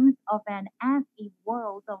terms of an as-if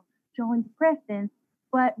world of joint presence,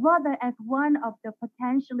 but rather as one of the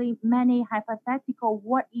potentially many hypothetical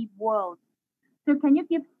what-if worlds. So can you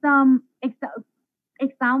give some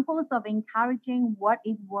examples of encouraging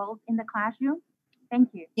what-if worlds in the classroom?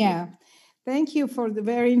 Thank you. Yeah. Thank you for the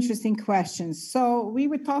very interesting questions. So we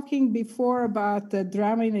were talking before about the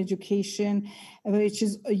drama in education, which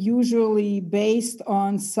is usually based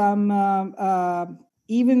on some,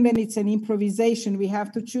 even when it's an improvisation, we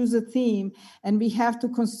have to choose a theme and we have to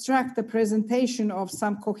construct a presentation of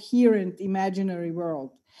some coherent imaginary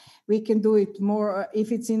world. We can do it more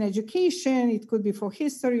if it's in education. It could be for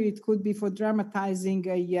history. It could be for dramatizing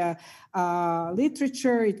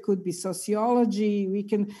literature. It could be sociology. We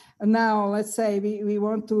can now, let's say we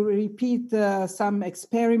want to repeat some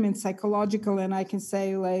experiment, psychological, and I can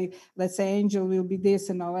say, like, let's say Angel will be this,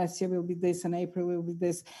 and Alessia will be this, and April will be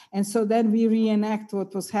this. And so then we reenact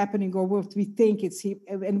what was happening or what we think it's,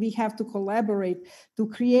 and we have to collaborate to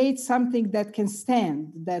create something that can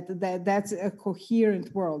stand, that's a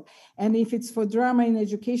coherent world. And if it's for drama in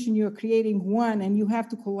education, you're creating one, and you have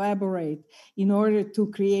to collaborate in order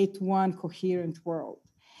to create one coherent world.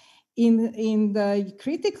 In the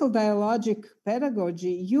critical dialogic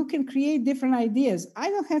pedagogy, you can create different ideas.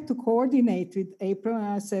 I don't have to coordinate with April, and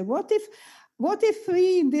I say, what if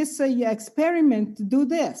we in this experiment do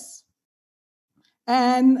this?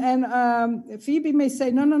 And Phoebe may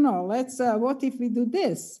say, no, let's, what if we do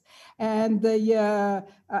this? And the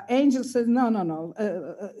Angel says, no,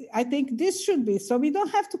 I think this should be. So we don't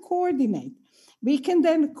have to coordinate. We can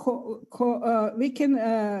then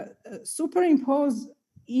superimpose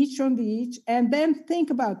each on the each, and then think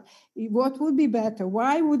about what would be better.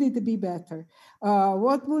 Why would it be better?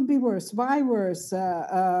 What would be worse? Why worse?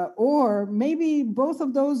 Or maybe both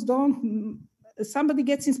of those don't. Somebody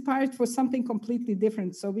gets inspired for something completely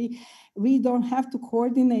different. So we don't have to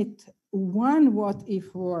coordinate one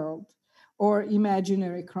what-if world or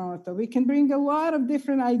imaginary chronotope. We can bring a lot of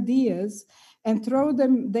different ideas and throw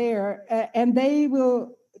them there, and they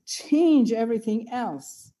will change everything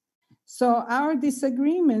else. So our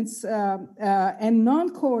disagreements and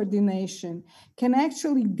non-coordination can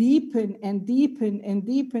actually deepen and deepen and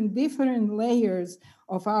deepen different layers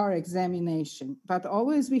of our examination. But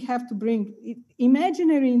always we have to bring it,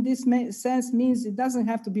 imaginary in this sense means it doesn't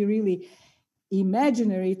have to be really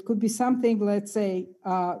imaginary. It could be something, let's say,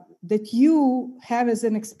 that you have as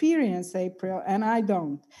an experience, April, and I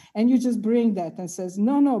don't. And you just bring that and says,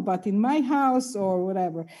 no, but in my house or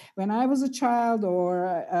whatever, when I was a child, or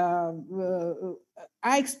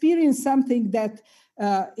I experienced something that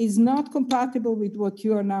is not compatible with what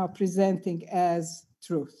you are now presenting as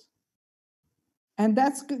truth. And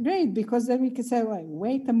that's great, because then we can say, like,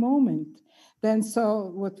 wait a moment. Then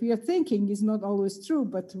so what we are thinking is not always true,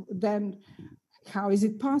 but then how is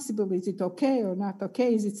it possible? Is it okay or not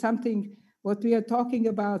okay? Is it something, what we are talking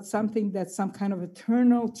about, something that's some kind of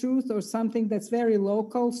eternal truth, or something that's very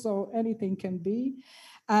local, so anything can be?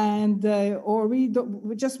 And or we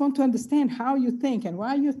just want to understand how you think and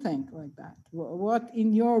why you think like that. What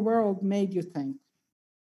in your world made you think?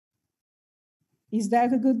 Is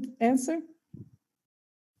that a good answer?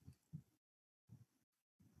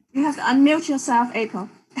 You have to unmute yourself, April.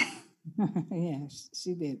 Yeah,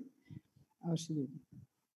 she did. Oh, she did.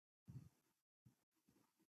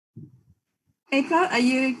 April, are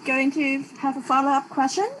you going to have a follow-up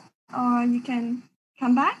question, or you can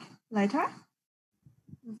come back later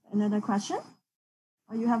with another question?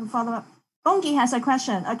 Or you have a follow-up Bongi has a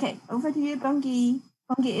question. Okay, over to you, Bongi.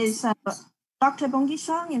 Bongi is Dr. Bongi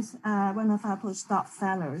Song is one of our postdoc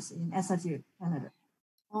fellows in SFU Canada.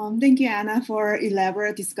 Thank you, Anna, for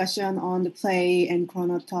elaborate discussion on the play and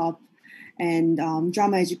chronotope and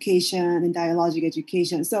drama education and dialogic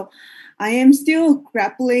education. So I am still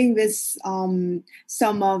grappling with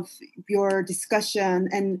some of your discussion.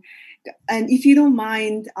 And if you don't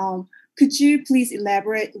mind, could you please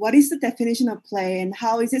elaborate what is the definition of play and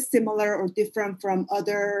how is it similar or different from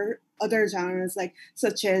other genres like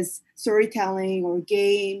such as storytelling or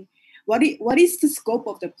game? What is the scope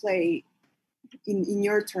of the play in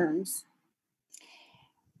your terms?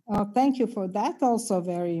 Thank you for that. Also a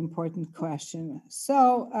very important question.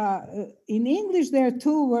 So in English, there are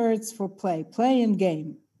two words for play and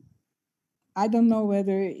game. I don't know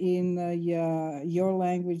whether in your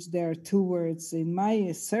language there are two words. In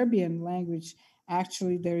my Serbian language,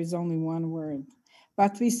 actually, there is only one word.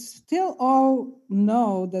 But we still all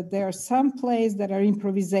know that there are some plays that are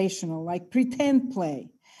improvisational, like pretend play.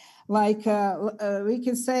 Like we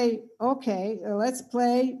can say, okay, let's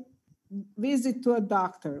play visit to a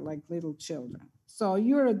doctor, like little children. So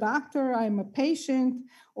you're a doctor, I'm a patient,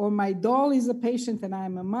 or my doll is a patient and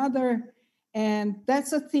I'm a mother. And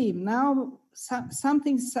that's a theme. Now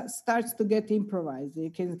something starts to get improvised.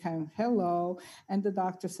 You can kind of, hello, and the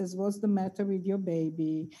doctor says, what's the matter with your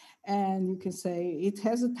baby? And you can say, it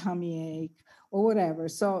has a tummy ache or whatever.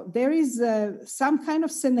 So there is some kind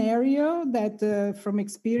of scenario that from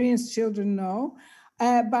experience children know,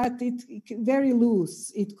 but it very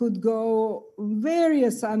loose. It could go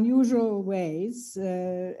various unusual ways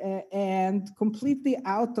and completely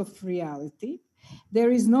out of reality.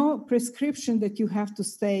 There is no prescription that you have to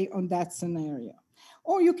stay on that scenario.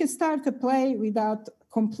 Or you can start a play without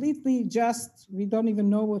completely we don't even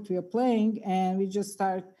know what we are playing, and we just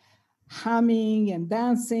start humming and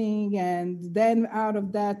dancing. And then out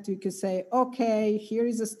of that, you can say, okay, here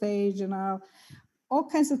is a stage, and all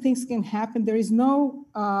kinds of things can happen. There is no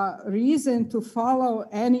reason to follow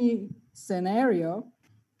any scenario.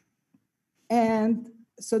 And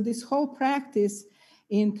so this whole practice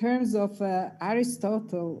in terms of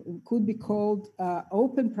Aristotle could be called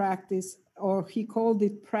open practice, or he called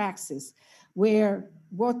it praxis, where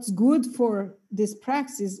what's good for this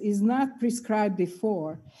praxis is not prescribed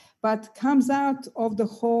before, but comes out of the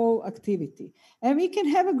whole activity. And we can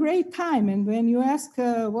have a great time. And when you ask,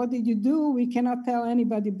 what did you do? We cannot tell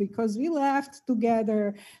anybody because we laughed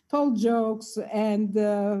together, told jokes, and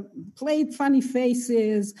played funny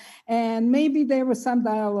faces. And maybe there were some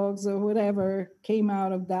dialogues or whatever came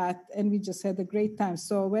out of that. And we just had a great time.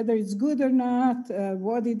 So whether it's good or not,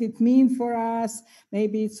 what did it mean for us?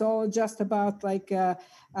 Maybe it's all just about like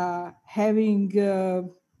having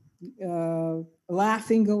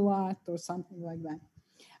laughing a lot or something like that.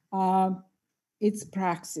 It's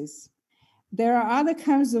praxis. There are other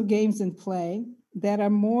kinds of games and play that are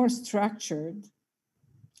more structured,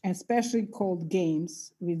 especially called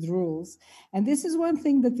games with rules. And this is one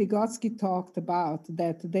thing that Vygotsky talked about,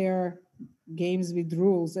 that there are games with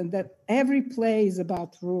rules and that every play is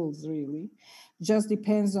about rules, really. Just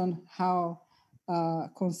depends on how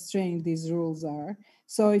constrained these rules are.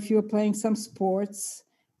 So if you're playing some sports,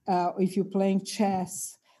 if you're playing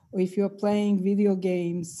chess, or if you're playing video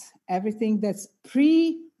games, everything that's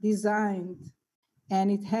pre-designed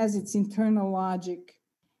and it has its internal logic,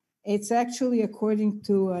 it's actually according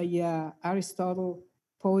to Aristotle,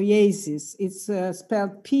 poiesis. It's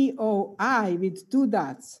spelled P-O-I with two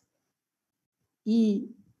dots,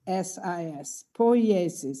 E-S-I-S,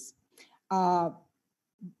 poiesis.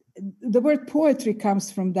 The word poetry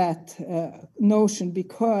comes from that notion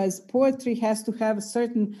because poetry has to have a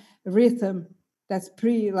certain rhythm that's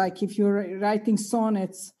like if you're writing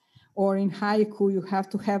sonnets or in haiku, you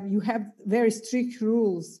have very strict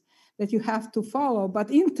rules that you have to follow,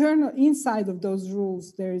 but inside of those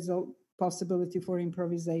rules, there is a possibility for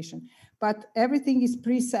improvisation. But everything is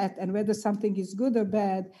preset, and whether something is good or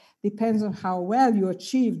bad depends on how well you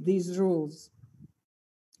achieve these rules.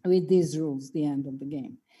 With these rules, the end of the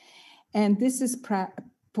game. And this is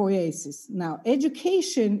poiesis. Now,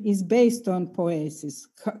 education is based on poiesis,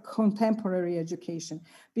 contemporary education,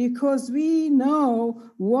 because we know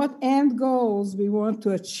what end goals we want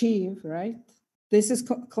to achieve, right? This is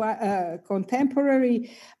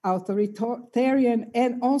contemporary, authoritarian,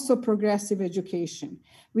 and also progressive education.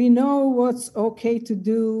 We know what's okay to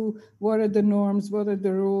do, what are the norms, what are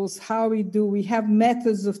the rules, how we do. We have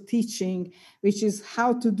methods of teaching, which is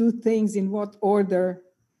how to do things in what order.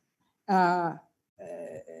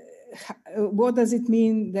 What does it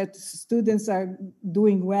mean that students are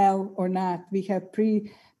doing well or not? We have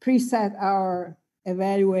preset our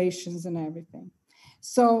evaluations and everything.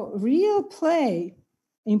 So real play,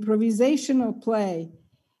 improvisational play,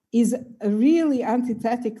 is really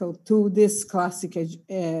antithetical to this classic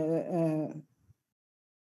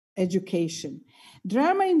education.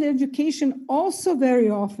 Drama in the education also very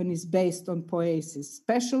often is based on poiesis,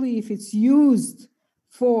 especially if it's used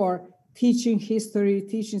for teaching history,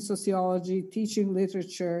 teaching sociology, teaching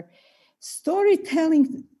literature.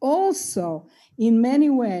 Storytelling also, in many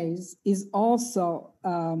ways, is also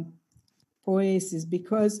poiesis,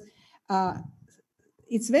 because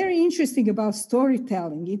it's very interesting about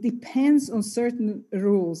storytelling. It depends on certain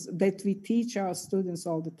rules that we teach our students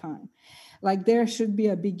all the time. Like there should be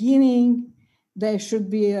a beginning, there should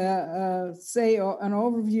be say an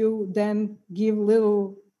overview, then give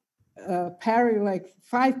little like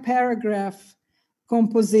 5-paragraph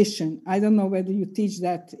composition. I don't know whether you teach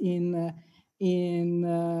that in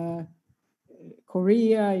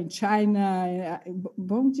Korea, in China.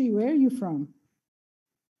 Bongji, where are you from?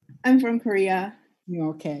 I'm from Korea.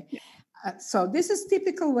 Okay. So this is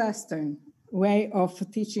typical Western way of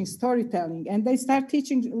teaching storytelling. And they start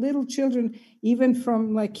teaching little children, even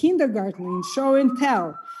from like kindergarten, in show and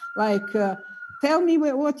tell. Like, tell me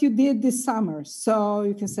what you did this summer. So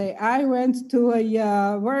you can say, I went to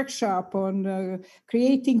a workshop on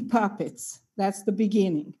creating puppets. That's the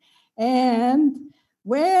beginning. And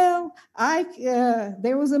well,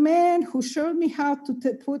 there was a man who showed me how to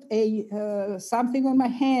put a something on my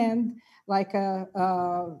hand, like a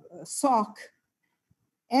sock.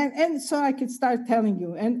 And so I could start telling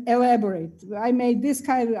you and elaborate. I made this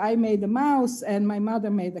kind, I made a mouse and my mother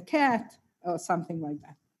made a cat or something like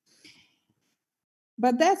that.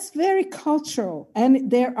 But that's very cultural and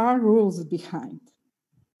there are rules behind.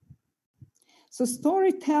 So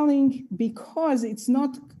storytelling, because it's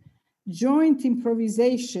not joint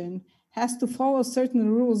improvisation, has to follow certain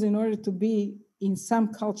rules in order to be in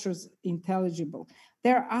some cultures intelligible.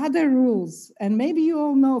 There are other rules, and maybe you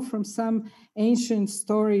all know from some ancient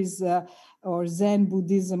stories or Zen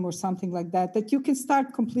Buddhism or something like that, that you can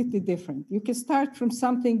start completely different. You can start from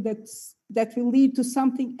something that will lead to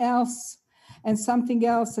something else,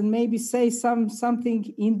 and maybe say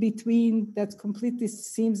something in between that completely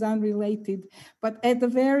seems unrelated. But at the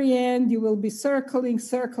very end, you will be circling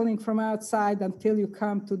from outside until you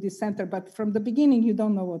come to the center. But from the beginning, you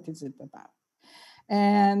don't know what is it about.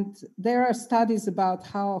 And there are studies about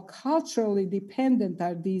how culturally dependent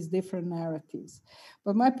are these different narratives.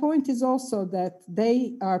 But my point is also that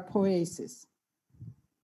they are poiesis,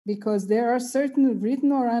 because there are certain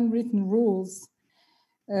written or unwritten rules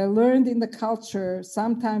learned in the culture,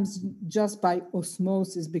 sometimes just by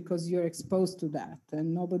osmosis, because you're exposed to that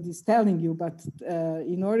and nobody's telling you. But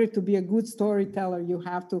in order to be a good storyteller, you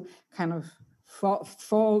have to kind of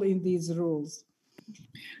fall in these rules.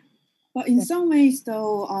 But in some ways,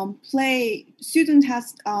 though, children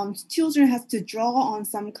has to draw on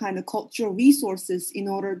some kind of cultural resources in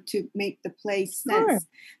order to make the play sense. Sure.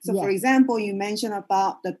 So, for example, you mentioned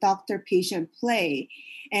about the doctor-patient play,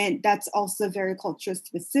 and that's also very culture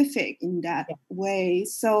specific in that way.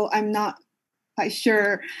 So I'm not quite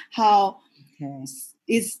sure how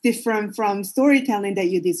it's different from storytelling that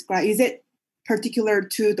you described. Is it particular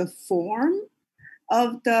to the form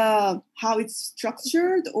of how it's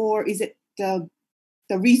structured, or is it the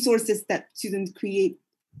resources that students create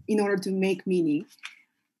in order to make meaning?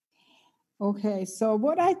 Okay, so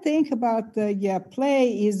what I think about the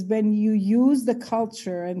play is when you use the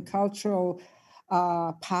culture and cultural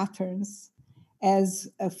patterns as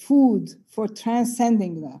a food for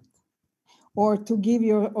transcending that, or to give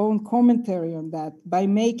your own commentary on that by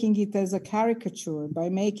making it as a caricature, by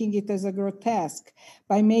making it as a grotesque,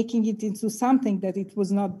 by making it into something that it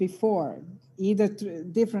was not before, either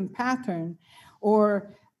different pattern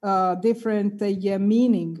or different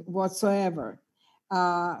meaning whatsoever.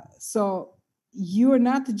 So you're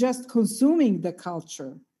not just consuming the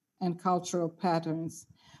culture and cultural patterns,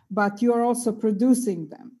 but you're also producing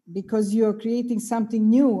them, because you're creating something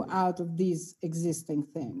new out of these existing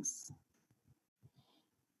things.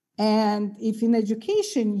 And if in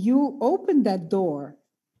education you open that door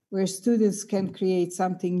where students can create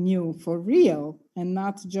something new for real and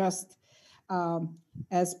not just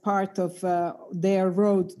as part of their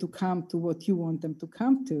road to come to what you want them to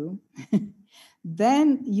come to,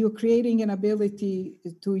 then you're creating an ability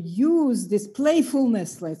to use this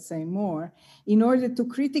playfulness, let's say, more in order to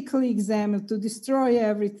critically examine, to destroy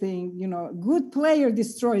everything. You know, a good player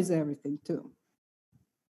destroys everything too,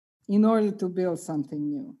 in order to build something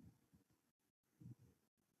new.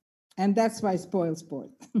 And that's why spoil sport.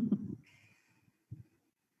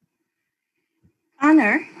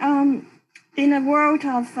 Anna, in a world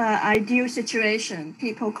of ideal situation,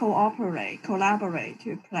 people collaborate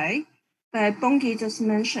to play. But Bongi just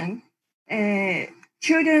mentioned,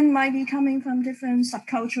 children might be coming from different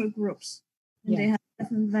subcultural groups. And they have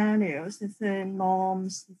different values, different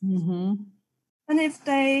norms. Mm-hmm. And if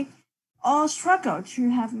they all struggle to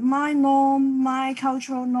have my norm, my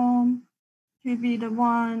cultural norm, to be the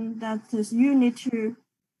one that is unique to,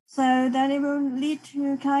 so then it will lead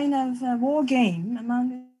to kind of a war game among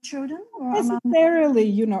the children? Or necessarily,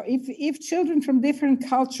 you know, if children from different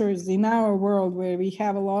cultures in our world, where we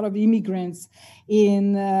have a lot of immigrants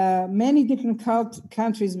in many different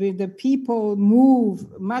countries, where the people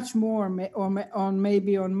move much more on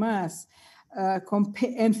maybe en masse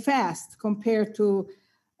and fast compared to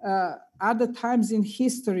other times in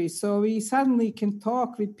history. So we suddenly can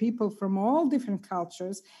talk with people from all different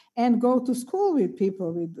cultures and go to school with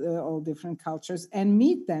people with all different cultures and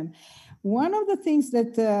meet them. One of the things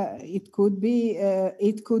that it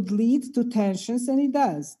could lead to tensions, and it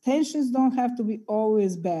does. Tensions don't have to be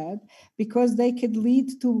always bad, because they could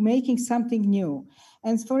lead to making something new.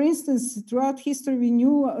 And for instance, throughout history, we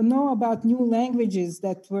know about new languages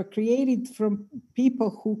that were created from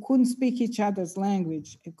people who couldn't speak each other's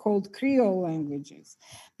language, called Creole languages,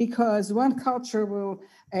 because one culture will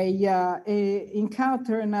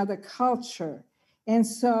encounter another culture. And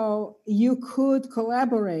so you could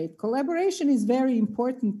collaborate. Collaboration is very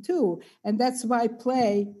important too. And that's why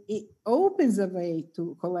play, it opens a way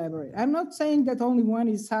to collaborate. I'm not saying that only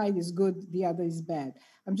one side is good, the other is bad.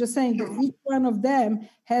 I'm just saying that each one of them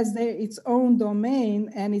has its own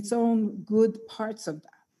domain and its own good parts of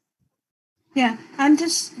that. Yeah, I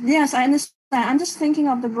understand. I'm just thinking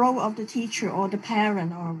of the role of the teacher or the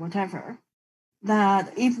parent or whatever.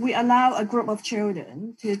 That if we allow a group of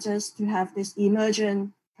children to have this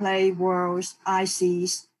emergent play worlds,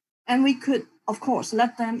 ICs, and we could, of course,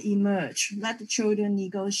 let them emerge, let the children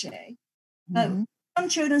negotiate. But some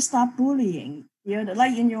children start bullying,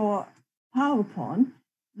 like in your PowerPoint,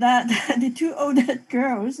 that the two older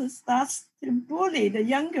girls starts to bully the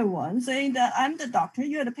younger one, saying that I'm the doctor,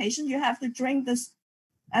 you're the patient, you have to drink this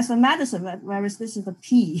as a medicine, whereas this is a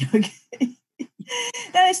pee, okay?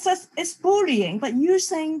 That is just, it's bullying, but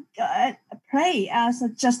using play as a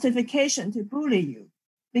justification to bully you,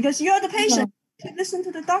 because you're the patient, to listen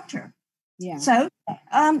to the doctor. Yeah. So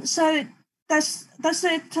does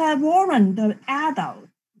it warrant the adult,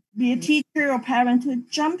 be a teacher or parent, to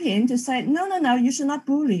jump in to say, no, you should not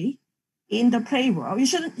bully in the play world. You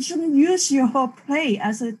shouldn't use your whole play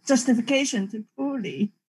as a justification to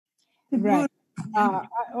bully. Right. I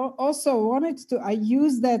also wanted to, I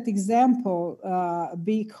use that example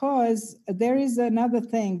because there is another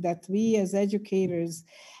thing that we as educators,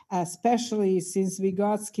 especially since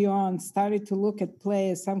Vygotsky on, started to look at play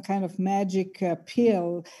as some kind of magic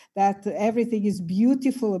pill, that everything is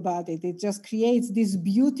beautiful about it. It just creates this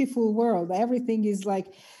beautiful world. Everything is like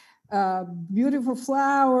beautiful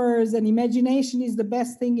flowers, and imagination is the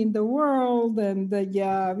best thing in the world, and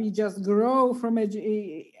we just grow from it.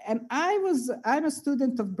 And I'm a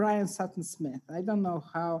student of Brian Sutton Smith. I don't know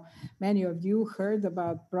how many of you heard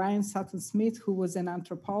about Brian Sutton Smith, who was an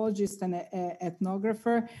anthropologist and an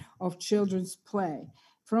ethnographer of children's play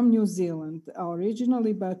from New Zealand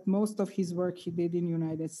originally, but most of his work he did in the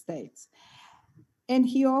United States. And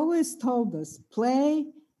he always told us, play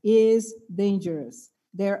is dangerous.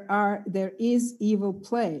 There is evil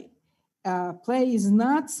play. Play is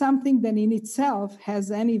not something that in itself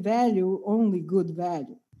has any value, only good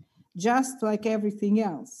value. Just like everything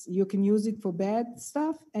else, you can use it for bad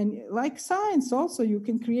stuff, and like science also, you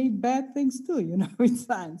can create bad things too, with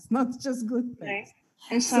science, not just good things.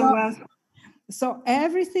 And so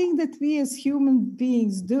everything that we as human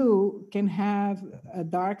beings do can have a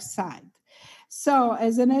dark side. So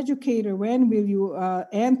as an educator, when will you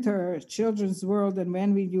enter children's world, and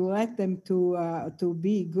when will you let them to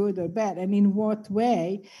be good or bad, and in what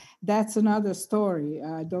way? That's another story.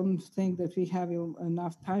 I don't think that we have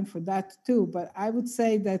enough time for that too, but I would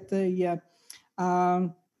say that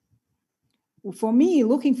for me,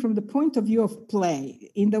 looking from the point of view of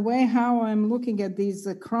play, in the way how I'm looking at these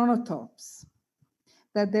chronotopes,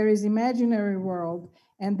 that there is imaginary world,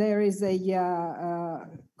 and there is a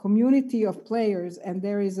community of players, and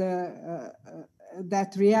there is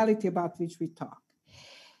that reality about which we talk.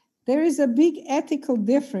 There is a big ethical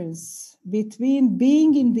difference between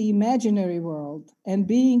being in the imaginary world and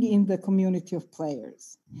being in the community of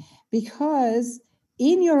players. Because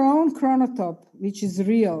in your own chronotope, which is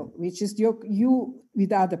real, which is you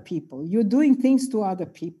with other people, you're doing things to other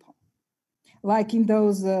people. like in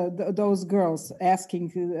those girls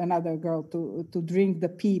asking another girl to drink the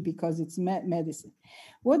pee because it's medicine.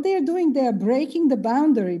 What they're doing, they're breaking the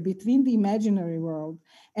boundary between the imaginary world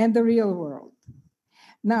and the real world.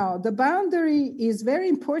 Now, the boundary is very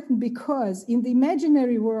important because in the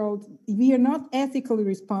imaginary world, we are not ethically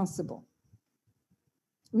responsible.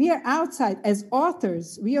 We are outside as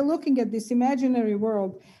authors. We are looking at this imaginary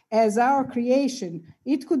world as our creation.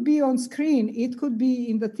 It could be on screen. It could be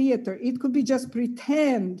in the theater. It could be just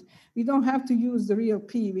pretend. We don't have to use the real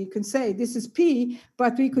pee. We can say this is pee,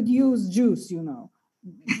 but we could use juice, you know,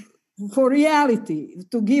 for reality,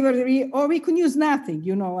 to give a or we can use nothing,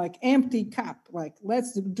 you know, like empty cup, like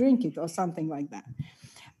let's drink it or something like that.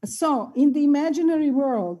 So in the imaginary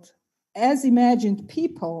world, as imagined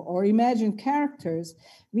people or imagined characters,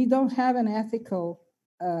 we don't have an ethical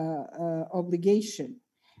obligation.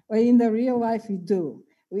 But in the real life, we do.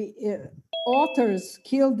 Authors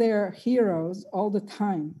kill their heroes all the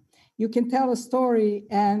time. You can tell a story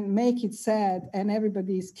and make it sad and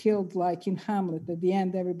everybody is killed, like in Hamlet. At the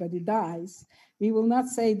end, everybody dies. We will not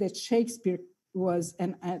say that Shakespeare was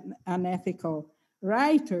an unethical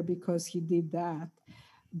writer because he did that,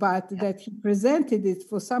 but that he presented it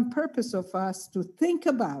for some purpose of us to think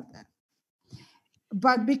about that.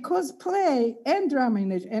 But because play and drama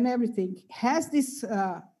and everything has this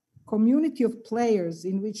community of players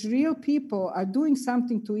in which real people are doing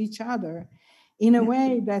something to each other in a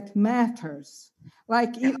way that matters.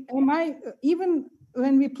 Like, even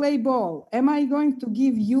when we play ball, am I going to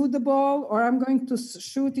give you the ball or I'm going to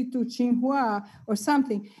shoot it to Qinghua or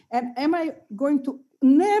something? And am I going to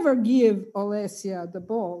never give Olesia the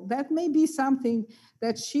ball? That may be something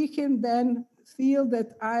that she can then feel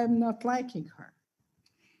that I'm not liking her.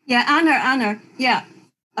 Yeah, Anna, yeah.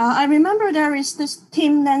 I remember there is this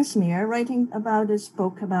Tim Lansmere writing about this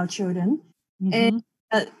book about children. Mm-hmm.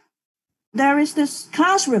 And there is this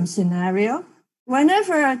classroom scenario.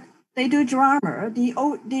 Whenever they do drama,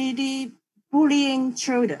 the bullying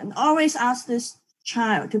children always ask this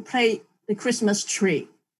child to play the Christmas tree.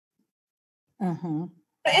 Uh-huh.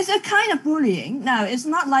 It's a kind of bullying. Now, it's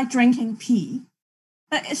not like drinking pee,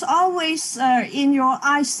 but it's always in your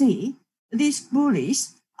IC, these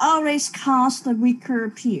bullies always cast the weaker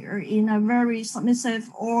peer in a very submissive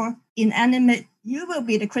or inanimate, you will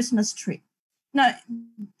be the Christmas tree. Now,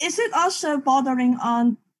 is it also bordering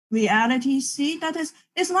on reality? See, that is,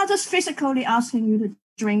 it's not just physically asking you to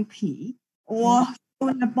drink pee or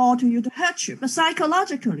throwing a ball to you to hurt you, but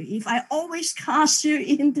psychologically, if I always cast you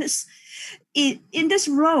in this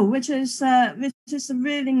role, which is a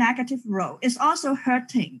really negative role, it's also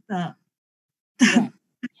hurting the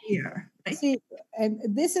peer. Right? See, and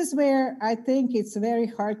this is where I think it's very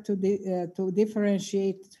hard to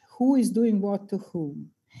differentiate who is doing what to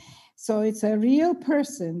whom. So it's a real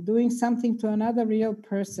person doing something to another real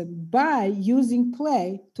person by using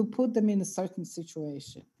play to put them in a certain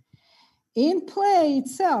situation. In play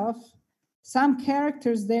itself, some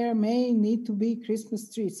characters there may need to be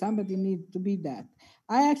Christmas tree. Somebody needs to be that.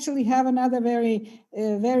 I actually have another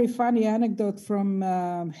very funny anecdote from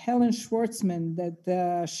Helen Schwartzman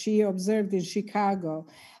that she observed in Chicago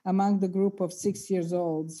among the group of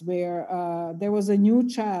 6-year-olds, where there was a new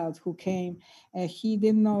child who came. He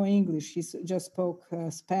didn't know English. He just spoke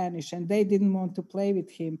Spanish, and they didn't want to play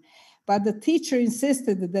with him. But the teacher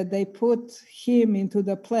insisted that they put him into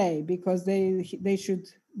the play because they should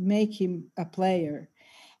make him a player.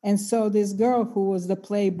 And so this girl who was the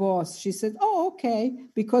play boss, she said, oh, okay,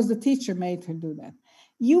 because the teacher made her do that.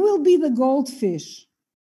 You will be the goldfish.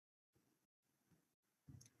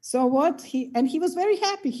 So he was very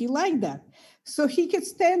happy. He liked that. So he could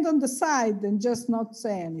stand on the side and just not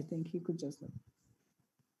say anything. He could just.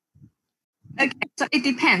 Okay, so it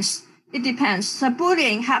depends. It depends. So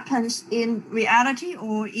bullying happens in reality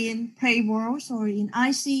or in play worlds or in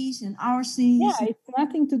ICs and RCs. Yeah, it's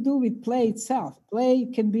nothing to do with play itself. Play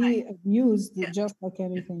can be used just like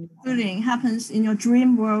anything. Bullying happens in your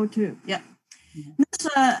dream world too. Yeah. Ms.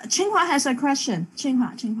 Qinghua has a question.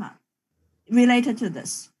 Qinghua, related to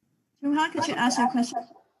this. Qinghua, could you ask your question?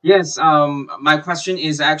 Yes, my question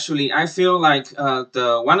is actually, I feel like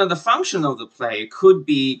one of the function of the play could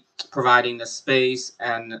be providing a space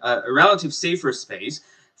and a relative safer space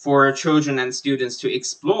for children and students to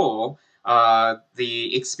explore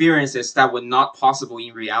the experiences that were not possible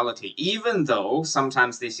in reality, even though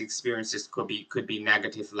sometimes these experiences could be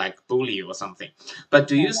negative, like bully or something. But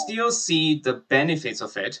do you still see the benefits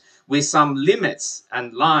of it with some limits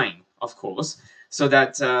and line, of course, so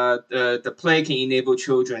that the play can enable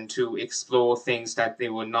children to explore things that they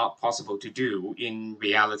were not possible to do in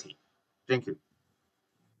reality? Thank you.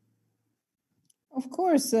 Of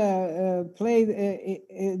course, play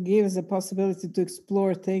it gives a possibility to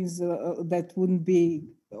explore things that wouldn't be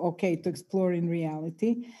okay to explore in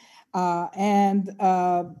reality, and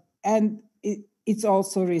it's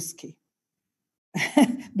also risky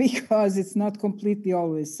because it's not completely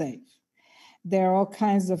always safe. There are all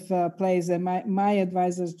kinds of plays, and my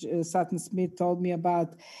advisor Sutton Smith told me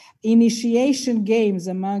about initiation games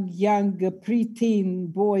among young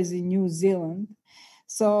preteen boys in New Zealand.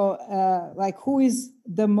 So, like, who is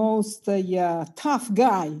the most tough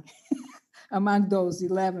guy among those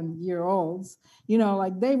 11-year-olds? You know,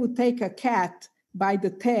 like they would take a cat by the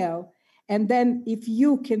tail, and then if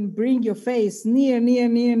you can bring your face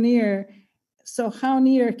near, so how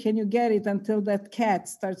near can you get it until that cat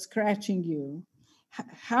starts scratching you?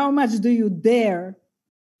 How much do you dare?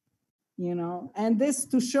 You know, and this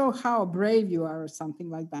to show how brave you are or something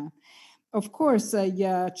like that. Of course,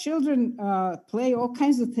 children play all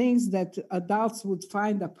kinds of things that adults would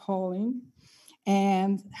find appalling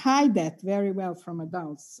and hide that very well from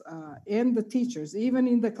adults and the teachers, even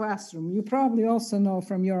in the classroom. You probably also know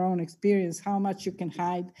from your own experience how much you can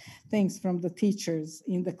hide things from the teachers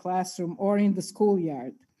in the classroom or in the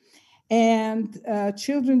schoolyard. And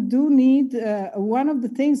children do need, one of the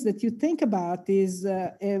things that you think about is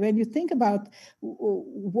when you think about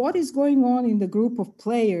what is going on in the group of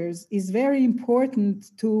players is very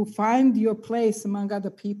important to find your place among other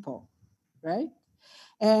people, right?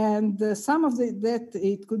 And some of that,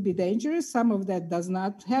 it could be dangerous. Some of that does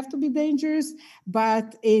not have to be dangerous,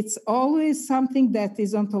 but it's always something that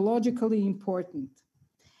is ontologically important.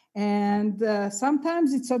 And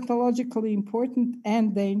sometimes it's ontologically important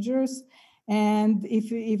and dangerous. And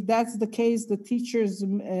if that's the case, the teachers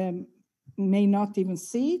may not even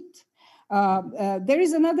see it. There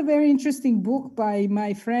is another very interesting book by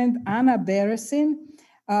my friend Anna Beresin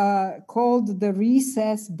called The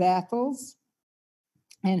Recess Battles.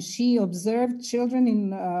 And she observed children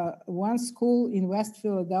in one school in West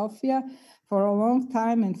Philadelphia for a long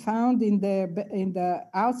time and found in the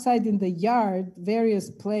outside in the yard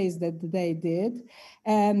various plays that they did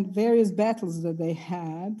and various battles that they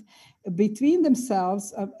had between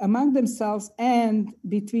themselves, among themselves, and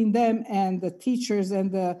between them and the teachers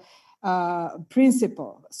and the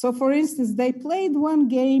principal. So, for instance, they played one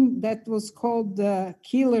game that was called the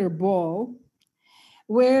Killer Ball,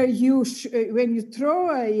 where when you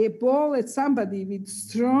throw a ball at somebody with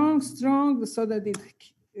strong, so that it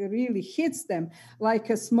really hits them like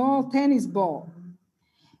a small tennis ball.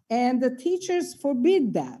 And the teachers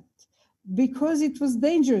forbid that because it was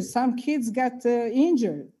dangerous. Some kids got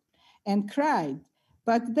injured and cried,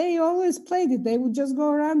 but they always played it. They would just go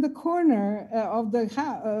around the corner of the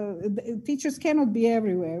house. Teachers cannot be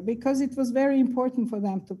everywhere because it was very important for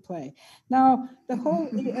them to play. Now, the whole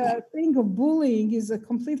thing of bullying is a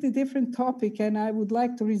completely different topic, and I would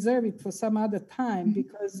like to reserve it for some other time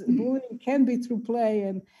because bullying can be through play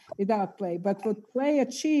and without play. But what play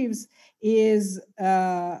achieves is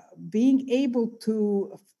being able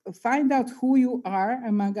to find out who you are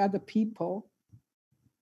among other people,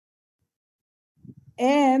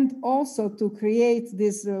 and also to create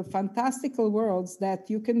these fantastical worlds that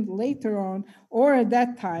you can later on, or at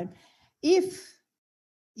that time, if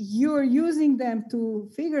you're using them to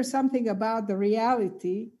figure something about the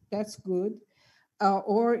reality, that's good.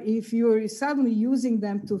 Or if you're suddenly using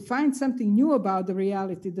them to find something new about the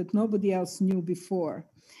reality that nobody else knew before.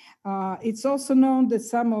 It's also known that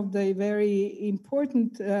some of the very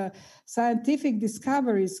important scientific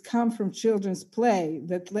discoveries come from children's play,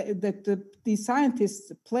 that the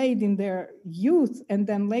scientists played in their youth, and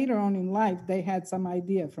then later on in life, they had some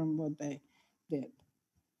idea from what they did.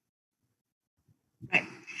 Right.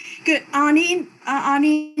 Good. Dr.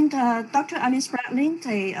 Arlene Spradlin,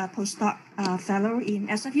 a postdoc fellow in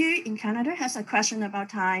SFU in Canada, has a question about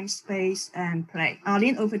time, space, and play.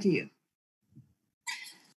 Arlene, over to you.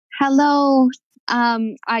 Hello.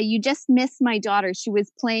 You just missed my daughter. She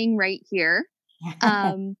was playing right here.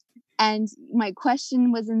 And my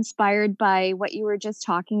question was inspired by what you were just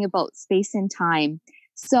talking about, space and time.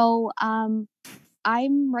 So I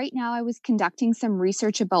was conducting some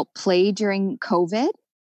research about play during COVID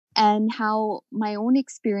and how my own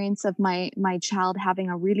experience of my child having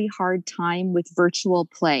a really hard time with virtual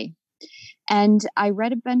play. And I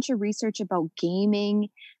read a bunch of research about gaming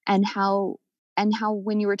and how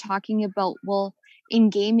when you were talking about, well, in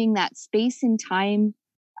gaming, that space and time,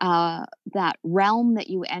 that realm that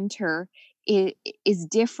you enter is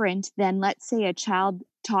different than, let's say, a child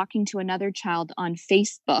talking to another child on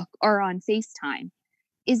Facebook or on FaceTime.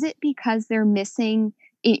 Is it because they're missing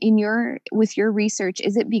with your research,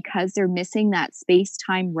 is it because they're missing that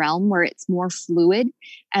space-time realm where it's more fluid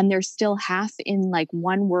and they're still half in like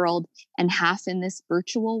one world and half in this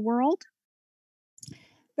virtual world?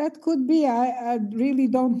 That could be. I really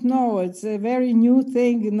don't know. It's a very new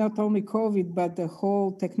thing, not only COVID, but the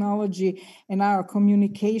whole technology and our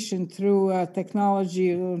communication through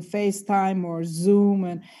technology on FaceTime or Zoom.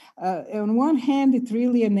 And on one hand, it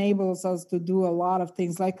really enables us to do a lot of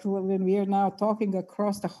things, like when we are now talking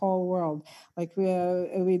across the whole world. Like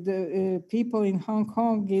with people in Hong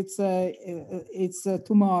Kong, it's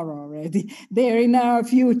tomorrow already. They are in our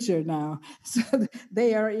future now. So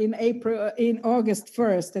they are in August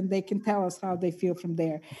 1st, and they can tell us how they feel from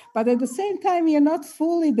there. But at the same time, we are not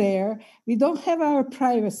fully there. We don't have our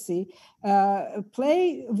privacy.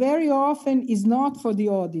 Play very often is not for the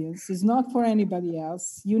audience, is not for anybody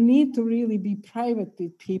else. You need to really be private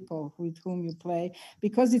with people with whom you play,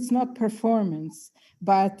 because it's not performance,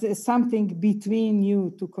 but something between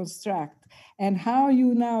you to construct. And how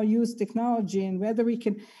you now use technology, and whether we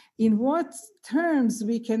can, in what terms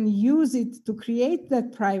we can use it to create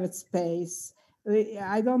that private space,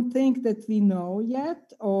 I don't think that we know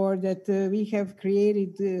yet, or that we have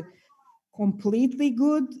created completely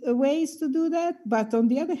good ways to do that. But on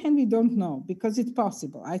the other hand, we don't know, because it's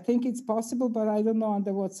possible. I think it's possible, but I don't know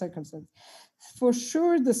under what circumstances. For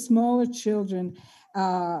sure, the smaller children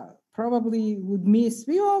probably would miss,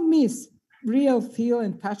 we all miss real feel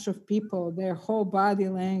and touch of people, their whole body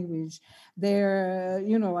language, their,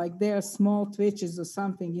 like their small twitches or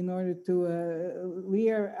something, in order to, we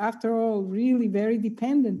are, after all, really very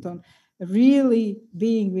dependent on really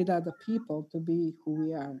being with other people to be who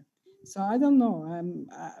we are. So I don't know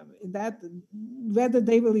that whether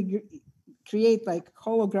they will create like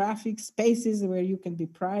holographic spaces where you can be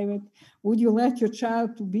private. Would you let your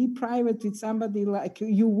child to be private with somebody like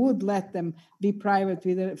you would let them be private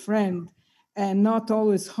with a friend, and not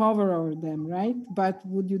always hover over them, right? But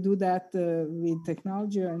would you do that with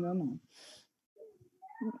technology? I don't know.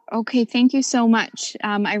 Okay, thank you so much.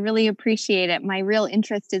 I really appreciate it. My real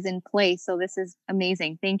interest is in play, so this is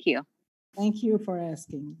amazing. Thank you. Thank you for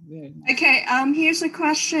asking. Very nice. Okay, here's a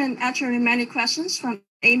question, actually many questions from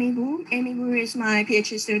Amy Wu. Amy Wu is my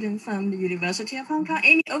PhD student from the University of Hong Kong.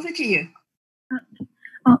 Amy, over to you.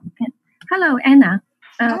 Hello, Anna.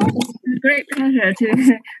 It's a great pleasure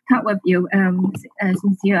to talk with you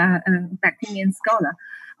since you are a Bakhtinian scholar.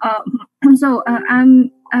 So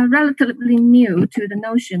I'm relatively new to the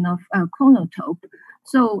notion of chronotope.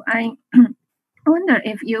 So I wonder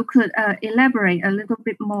if you could elaborate a little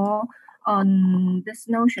bit more on this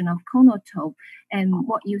notion of chronotope and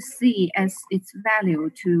what you see as its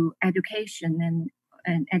value to education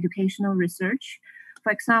and educational research.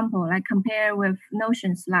 For example, I compare with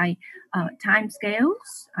notions like time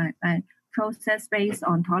scales, process-based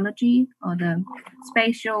ontology, or the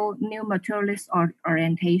spatial new materialist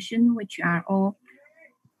orientation, which are all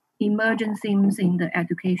emergent themes in the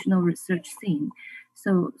educational research scene.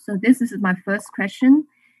 So this is my first question.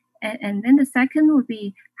 And then the second would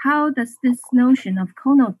be, how does this notion of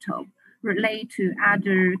chronotope relate to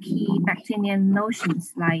other key Bakhtinian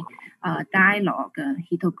notions like dialogue,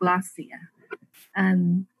 heteroglossia?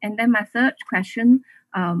 And then my third question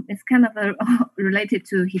is kind of related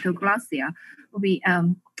to heteroglossia. Will be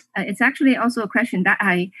it's actually also a question that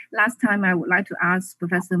last time I would like to ask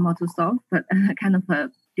Professor Matusov, but kind of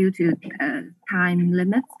due to time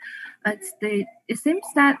limits. It seems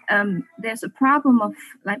that there's a problem of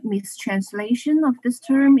like mistranslation of this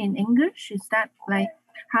term in English. Is that like,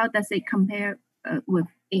 how does it compare with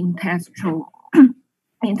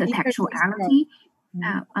intertextuality?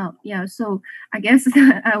 Yeah, so I guess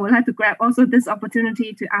I would like to grab also this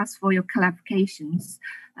opportunity to ask for your clarifications,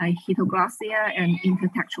 heteroglossia and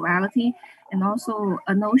intertextuality, and also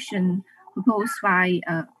a notion proposed by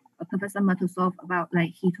Professor Matusov about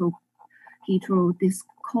like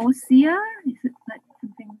heterodiscoursia. Is it like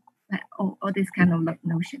something like all these kind of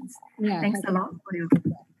notions? Yeah. Thanks a lot for your.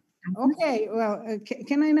 Okay, well,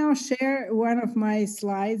 can I now share one of my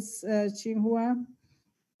slides, Qinghua?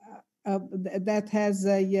 That has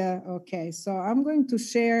okay, so I'm going to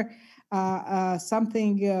share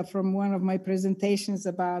something from one of my presentations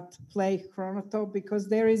about play chronotope, because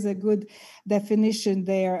there is a good definition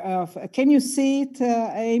there of, can you see it,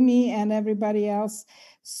 Amy and everybody else?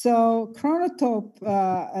 So chronotope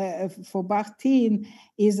for Bakhtin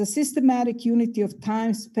is a systematic unity of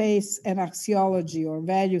time, space, and axiology or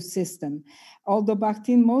value system. Although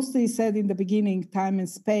Bakhtin mostly said in the beginning time and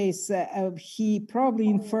space, he probably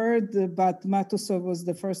inferred, but Matusov was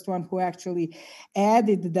the first one who actually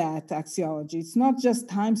added that axiology. It's not just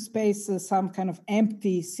time, space, some kind of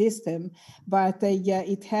empty system, but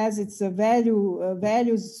it has its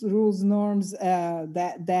values, rules, norms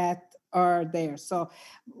that are there. So,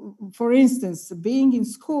 for instance, being in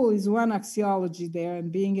school is one axiology there,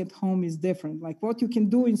 and being at home is different. Like what you can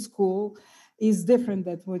do in school is different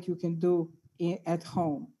than what you can do at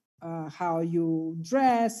home. How you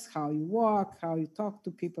dress, how you walk, how you talk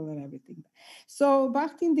to people, and everything. So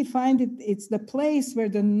Bakhtin defined it, it's the place where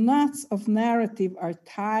the knots of narrative are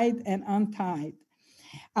tied and untied.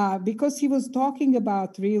 Because he was talking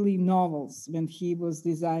about really novels when he was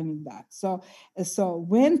designing that. So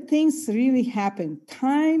when things really happen,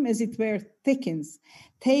 time, as it were, thickens,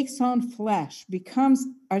 takes on flesh, becomes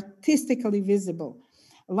artistically visible.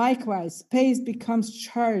 Likewise, space becomes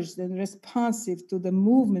charged and responsive to the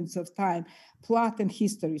movements of time, plot, and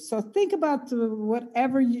history. So think about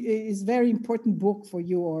whatever is very important book for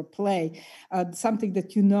you or play, something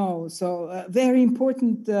that you know. So very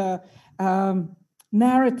important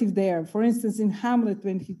narrative there. For instance, in Hamlet,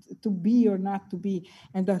 when he to be or not to be,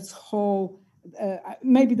 and that's whole.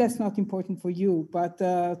 Maybe that's not important for you, but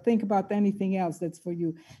think about anything else that's for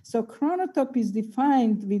you. So chronotope is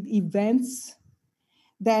defined with events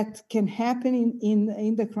that can happen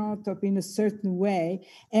in the chronotope in a certain way,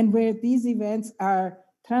 and where these events are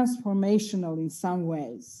transformational in some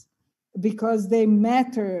ways, because they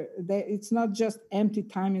matter. It's not just empty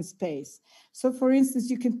time and space. So for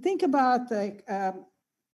instance, you can think about like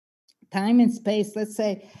time and space, let's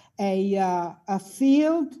say a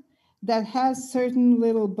field that has certain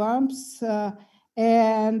little bumps,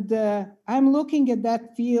 and I'm looking at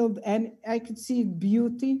that field and I could see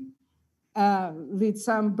beauty, with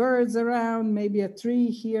some birds around, maybe a tree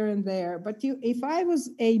here and there. But if I was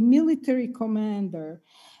a military commander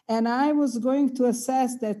and I was going to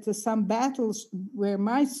assess that some battles where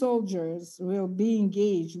my soldiers will be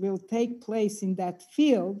engaged will take place in that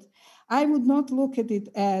field, I would not look at it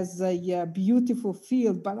as a beautiful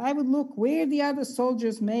field, but I would look where the other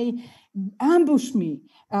soldiers may ambush me,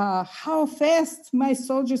 how fast my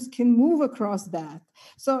soldiers can move across that.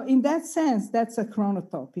 So in that sense, that's a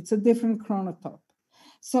chronotope. It's a different chronotope.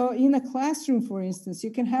 So in a classroom, for instance,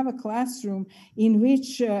 you can have a classroom in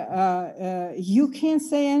which you can't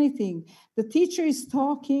say anything. The teacher is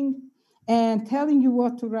talking and telling you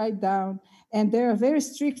what to write down. And there are very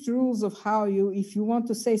strict rules of how if you want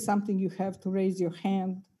to say something, you have to raise your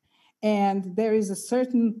hand. And there is a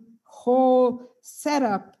certain whole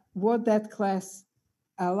setup, what that class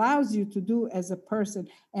allows you to do as a person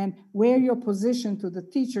and where your position to the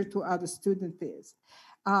teacher, to other student is.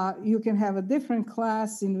 You can have a different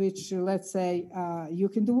class in which, let's say, you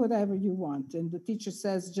can do whatever you want. And the teacher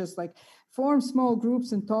says just like, form small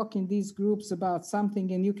groups and talk in these groups about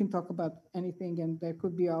something, and you can talk about anything, and there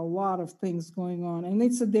could be a lot of things going on, and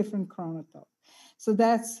it's a different chronotope. So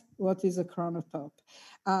that's what is a chronotope.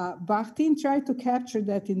 Bakhtin tried to capture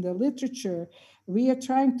that in the literature. We are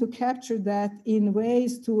trying to capture that in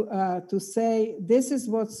ways to say, this is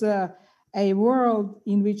what's a world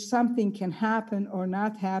in which something can happen or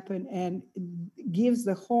not happen, and gives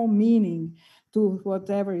the whole meaning to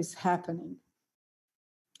whatever is happening.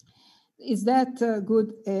 Is that a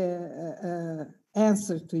good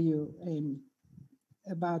answer to you, Amy,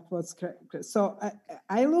 about what's correct? So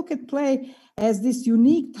I look at play as this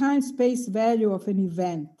unique time-space value of an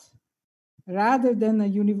event, rather than a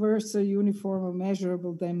universal, uniform, or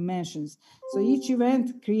measurable dimensions. So each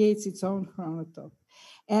event creates its own chronotope.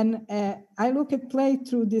 And I look at play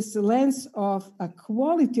through this lens of a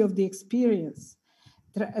quality of the experience.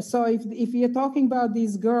 So if you're talking about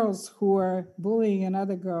these girls who are bullying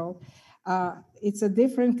another girl, it's a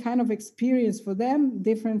different kind of experience for them,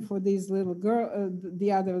 different for this little girl,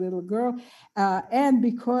 the other little girl, and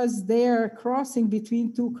because they're crossing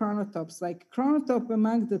between two chronotopes. Like chronotope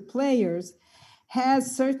among the players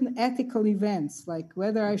has certain ethical events, like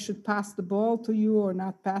whether I should pass the ball to you or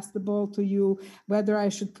not pass the ball to you, whether I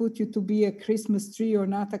should put you to be a Christmas tree or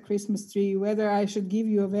not a Christmas tree, whether I should give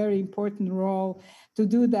you a very important role to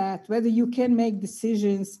do that, whether you can make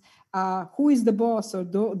decisions, who is the boss or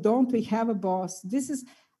don't we have a boss. This is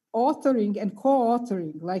authoring and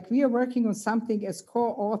co-authoring, like we are working on something as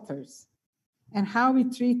co-authors, and how we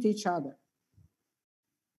treat each other.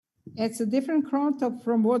 It's a different chronotope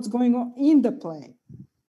from what's going on in the play.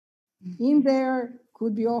 In there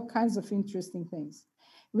could be all kinds of interesting things.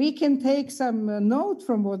 we can take some note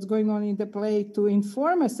from what's going on in the play to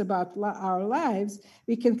inform us about our lives.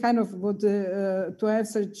 We can kind of, to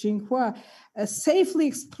answer Jinghua, safely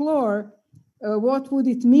explore what would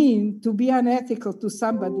it mean to be unethical to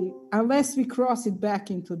somebody unless we cross it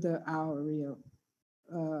back into our real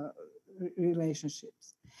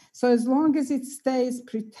relationships. So as long as it stays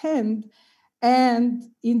pretend, and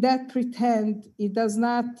in that pretend, it does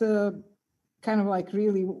not kind of like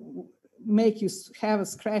really make you have a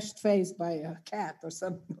scratched face by a cat or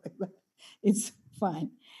something like that, it's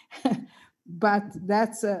fine. But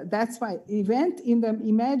that's why event in the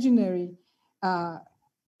imaginary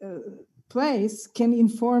place can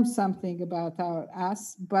inform something about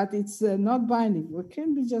us, but it's not binding. It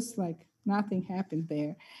can be just like nothing happened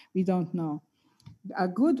there. We don't know. A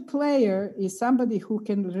good player is somebody who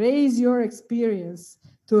can raise your experience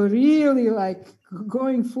to really like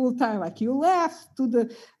going full time, like you laugh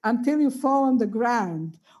until you fall on the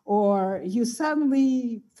ground, or you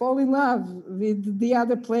suddenly fall in love with the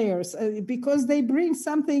other players because they bring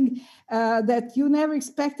something that you never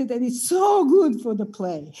expected, and it's so good for the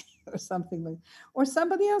play. Or something like, or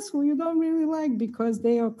somebody else who you don't really like because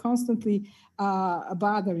they are constantly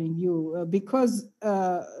bothering you because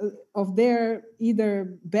of their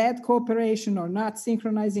either bad cooperation or not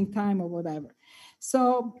synchronizing time or whatever.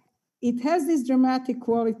 So it has this dramatic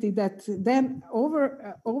quality that then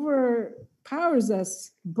overpowers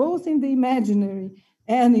us both in the imaginary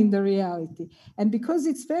and in the reality. And because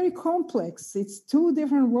it's very complex, it's two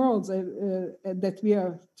different worlds that we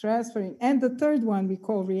are transferring. And the third one we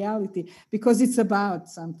call reality, because it's about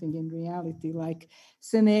something in reality, like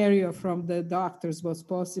scenario from the doctors, what's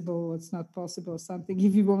possible, what's not possible, something,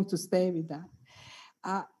 if you want to stay with that.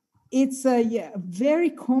 It's a very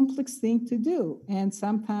complex thing to do. And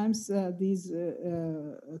sometimes these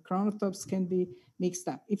chronotopes can be mixed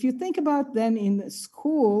up. If you think about then in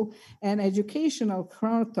school and educational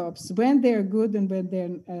chronotopes, when they're good and when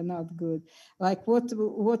they're not good, like what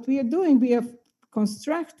we are doing, we are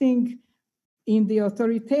constructing in the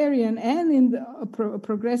authoritarian and in the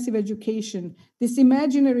progressive education, this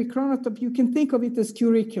imaginary chronotope, you can think of it as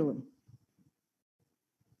curriculum.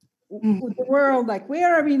 The world, like,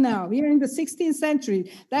 where are we now? We are in the 16th century.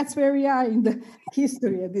 That's where we are in the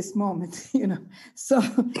history at this moment, you know. So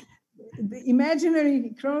the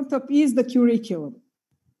imaginary chronotope is the curriculum.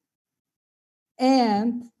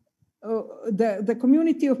 And the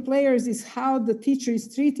community of players is how the teacher is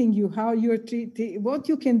treating you, how you're treating, what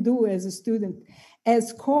you can do as a student,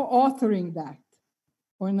 as co-authoring that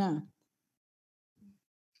or not.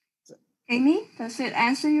 Amy, does it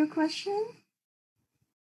answer your question?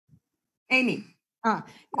 Amy.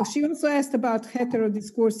 She also asked about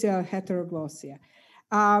heterodiscoursia, heteroglossia.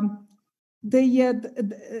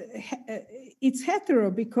 It's hetero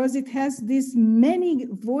because it has these many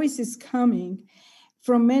voices coming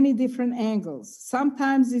from many different angles.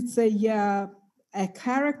 Sometimes it's a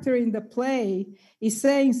character in the play is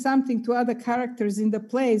saying something to other characters in the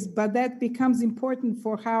plays, but that becomes important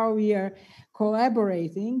for how we are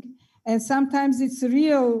collaborating. And sometimes it's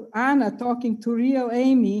real Anna talking to real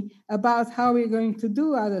Amy about how we're going to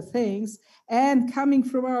do other things and coming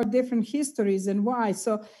from our different histories and why.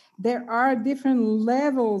 So there are different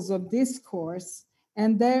levels of discourse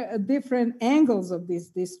and there are different angles of this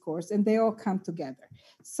discourse, and they all come together.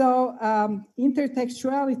 So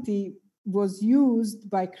intertextuality was used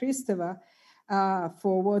by Kristeva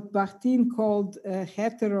for what Bakhtin called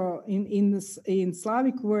hetero. In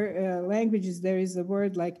Slavic languages, there is a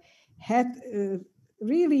word like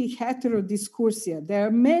really heterodiscoursia. There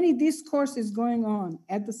are many discourses going on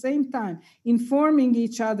at the same time, informing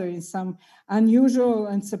each other in some unusual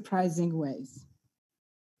and surprising ways.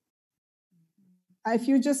 If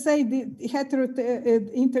you just say the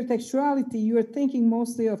intertextuality, you are thinking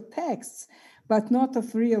mostly of texts, but not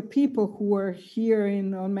of real people who are here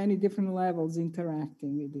on many different levels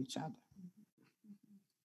interacting with each other.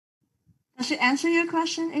 Does it answer your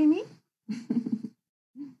question, Amy?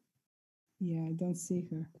 Yeah, I don't see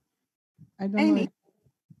her. I don't Amy.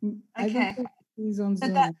 know. I don't think she's on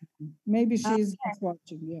Zoom. Maybe she's just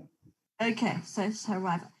watching, yeah. Okay, so it's her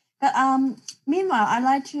wife. But meanwhile, I'd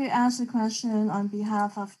like to ask a question on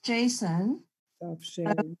behalf of Jason. I'll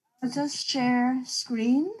just share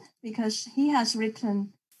screen because he has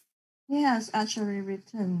actually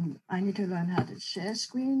written, I need to learn how to share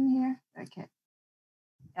screen here. Okay.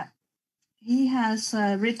 Yeah. He has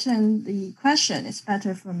written the question. It's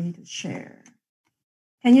better for me to share.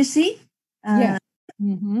 Can you see? Yeah.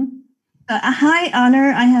 Hi,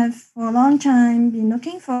 Honor. I have for a long time been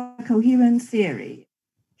looking for a coherent theory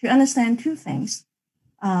to understand two things.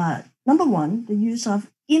 Number one, the use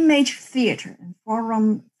of image theater and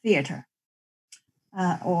forum theater,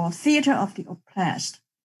 or theater of the oppressed,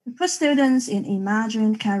 to put students in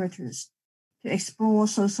imagined characters to explore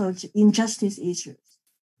social injustice issues,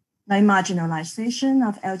 like marginalization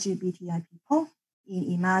of LGBTI people in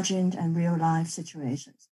imagined and real-life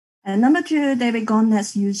situations. And number two, David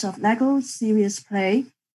Garnett's use of Lego serious play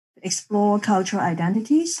to explore cultural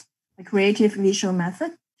identities, a creative visual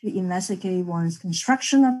method to investigate one's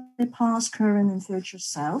construction of the past, current, and future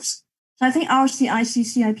selves. So I think RCI,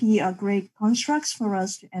 CCIP are great constructs for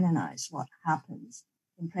us to analyze what happens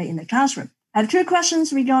in play in the classroom. I have two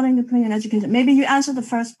questions regarding the play and education. Maybe you answer the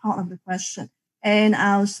first part of the question, and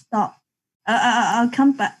I'll stop. I'll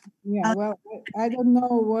come back. Yeah, well, I don't know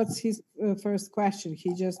what's his first question.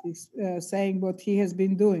 He just is saying what he has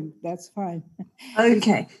been doing. That's fine.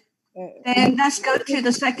 Okay. Then let's go to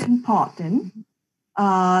the second part then.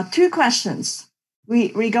 Two questions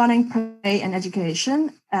regarding play and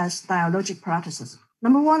education as dialogic practices.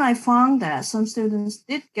 Number one, I found that some students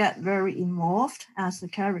did get very involved as the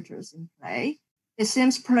characters in play. It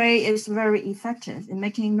seems play is very effective in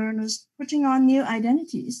making learners putting on new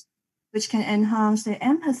identities, which can enhance their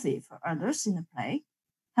empathy for others in the play.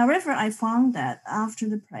 However, I found that after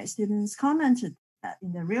the play, students commented that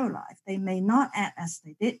in their real life, they may not act as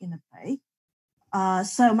they did in the play.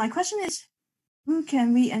 So my question is, how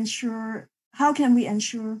can we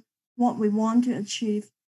ensure what we want to achieve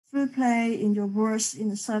through play in your words in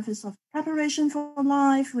the service of preparation for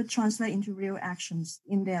life would translate into real actions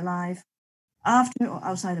in their life after or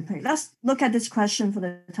outside the play? Let's look at this question for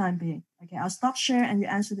the time being. Okay, I'll stop share and you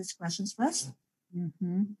answer these questions first.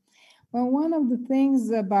 Mm-hmm. Well, one of the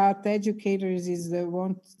things about educators is they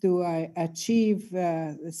want to achieve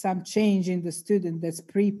some change in the student that's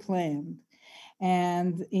pre-planned.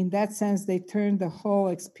 And in that sense, they turn the whole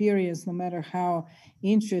experience, no matter how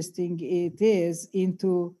interesting it is,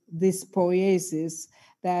 into this poiesis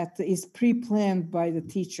that is pre-planned by the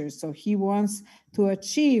teacher. So he wants to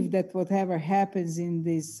achieve that whatever happens in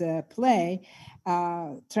this play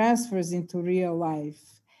transfers into real life.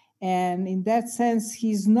 And in that sense,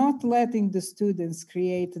 he's not letting the students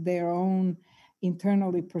create their own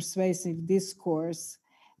internally persuasive discourse.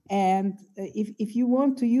 And if you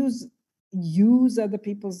want to use other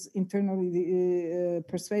people's internally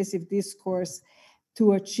persuasive discourse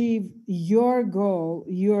to achieve your goal,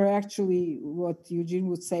 you're actually, what Eugene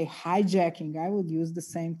would say, hijacking. I would use the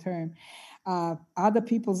same term. Other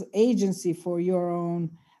people's agency for your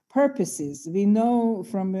own purposes. We know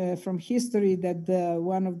from history that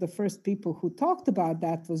one of the first people who talked about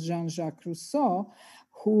that was Jean-Jacques Rousseau,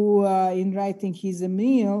 who in writing his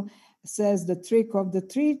Emile says the trick of the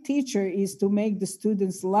teacher is to make the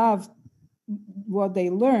students love what they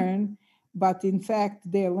learn, but in fact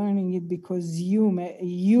they're learning it because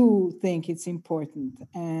you think it's important.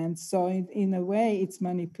 And so in a way it's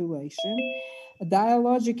manipulation.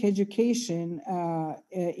 Dialogic education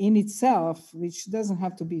in itself, which doesn't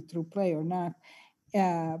have to be through play or not,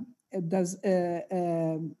 does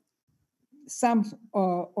some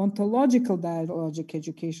ontological dialogic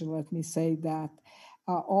education, let me say that,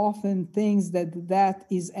 often thinks that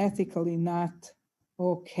is ethically not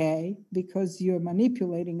okay, because you're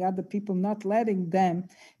manipulating other people, not letting them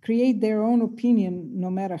create their own opinion, no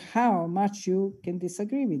matter how much you can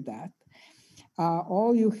disagree with that.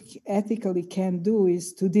 All you ethically can do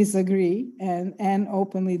is to disagree and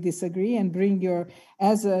openly disagree and bring your,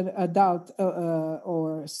 as an adult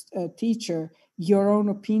or a teacher, your own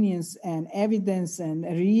opinions and evidence and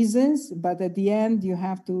reasons. But at the end, you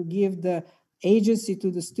have to give the agency to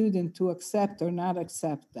the student to accept or not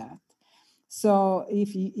accept that. So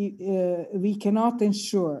if we cannot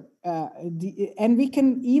ensure, and we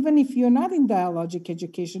can, even if you're not in dialogic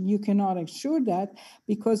education, you cannot ensure that,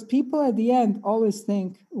 because people at the end always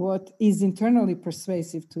think what is internally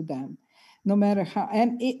persuasive to them, no matter how,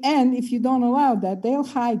 and if you don't allow that, they'll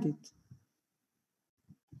hide it.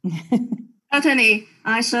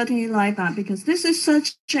 I certainly like that, because this is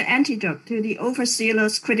such an antidote to the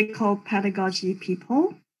overzealous critical pedagogy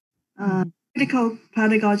people. Critical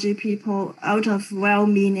pedagogy people, out of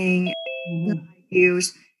well-meaning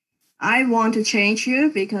views, I want to change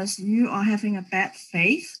you because you are having a bad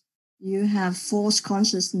faith. You have false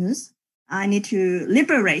consciousness. I need to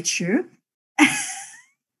liberate you.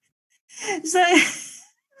 So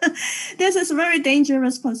this is a very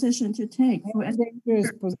dangerous position to take.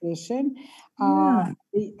 Dangerous position. Yeah.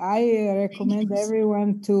 I recommend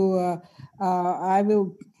everyone to,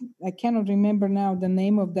 I cannot remember now the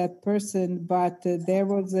name of that person, but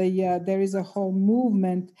there is a whole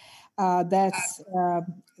movement that's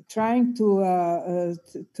trying to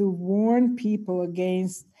warn people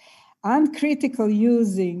against uncritical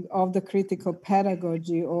using of the critical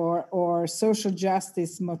pedagogy or social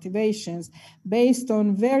justice motivations based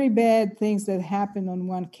on very bad things that happened on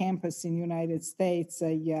one campus in the United States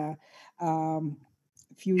a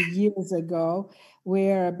few years ago,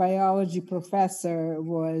 where a biology professor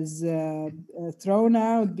was thrown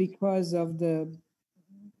out because of the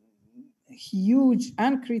huge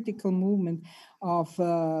uncritical movement of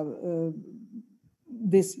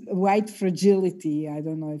this white fragility. I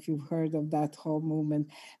don't know if you've heard of that whole movement,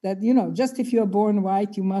 that, you know, just if you're born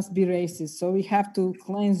white, you must be racist. So we have to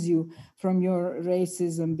cleanse you from your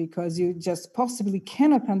racism because you just possibly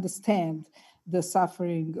cannot understand the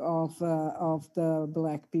suffering of the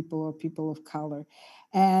Black people or people of color.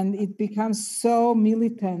 And it becomes so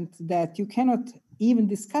militant that you cannot even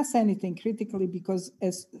discuss anything critically, because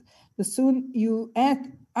as soon you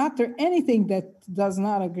utter anything that does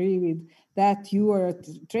not agree with that, you are a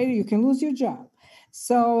traitor, you can lose your job.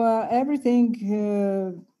 So everything,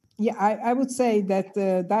 I would say that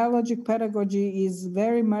dialogic pedagogy is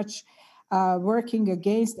very much working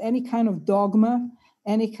against any kind of dogma,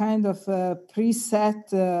 any kind of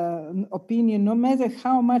preset opinion, no matter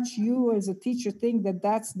how much you as a teacher think that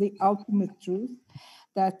that's the ultimate truth.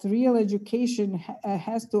 That real education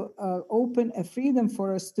has to open a freedom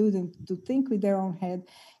for a student to think with their own head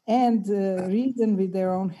and reason with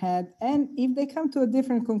their own head. And if they come to a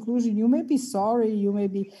different conclusion, you may be sorry, you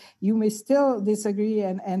may still disagree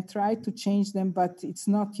and try to change them, but it's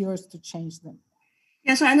not yours to change them.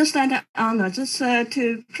 Yes, I understand that, Anna. Just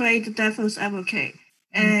to play the devil's advocate,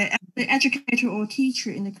 as the educator or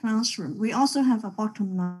teacher in the classroom, we also have a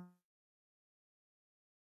bottom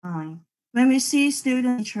line. When we see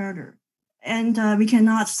students each other, and we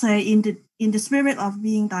cannot say in the spirit of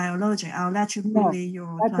being dialogic, I'll let you bully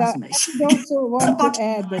your classmates. I would also want to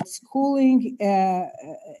add that schooling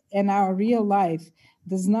and our real life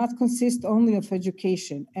does not consist only of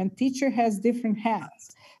education, and teacher has different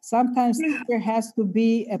hats. Sometimes teacher has to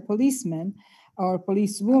be a policeman or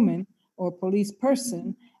policewoman or police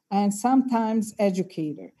person, and sometimes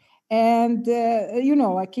educator. And, you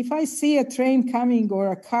know, like if I see a train coming or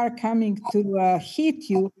a car coming to hit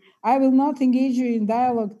you, I will not engage you in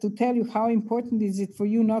dialogue to tell you how important is it for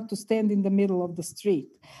you not to stand in the middle of the street.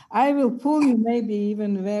 I will pull you maybe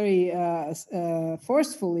even very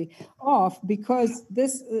forcefully off, because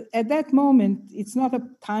this at that moment, it's not a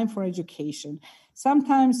time for education.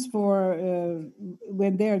 Sometimes for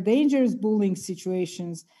when there are dangerous bullying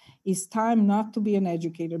situations, it's time not to be an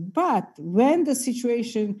educator. But when the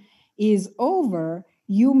situation is over,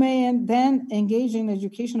 you may then engage in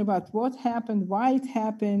education about what happened, why it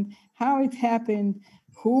happened, how it happened,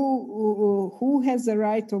 who has the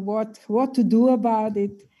right or what to do about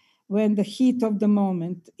it when the heat of the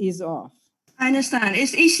moment is off. I understand.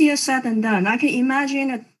 It's easier said than done. I can imagine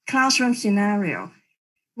a classroom scenario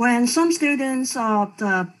when some students are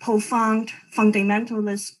the profound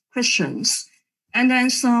fundamentalist Christians, and then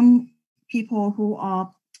some people who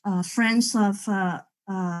are friends of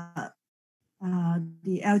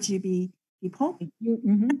the LGBT people.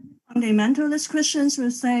 Fundamentalist Christians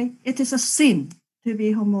will say it is a sin to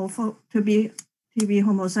be homosexual.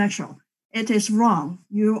 It is wrong.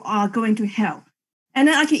 You are going to hell. And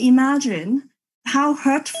then I can imagine how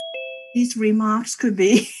hurtful these remarks could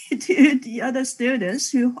be to the other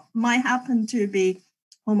students who might happen to be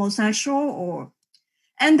homosexual,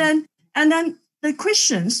 and then the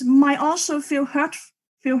Christians might also feel hurt.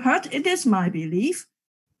 It is my belief.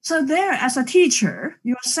 So there, as a teacher,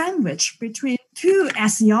 you're sandwiched between two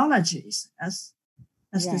axiologies, as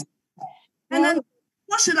this. And then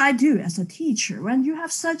what should I do as a teacher when you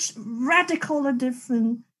have such radically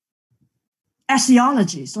different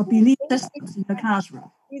axiologies or belief systems in the classroom?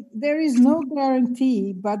 There is no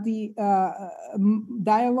guarantee, but the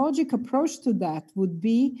dialogic approach to that would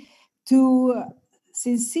be to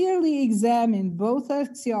sincerely examine both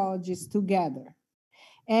axiologies together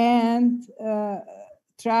and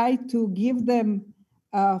try to give them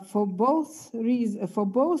for both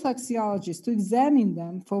axiologies, to examine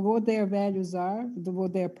them for what their values are,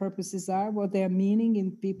 what their purposes are, what their meaning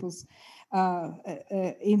in people's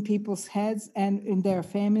heads and in their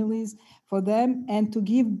families, for them, and to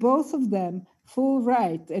give both of them full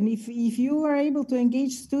right. And if you are able to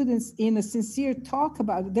engage students in a sincere talk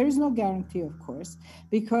about it, there is no guarantee, of course,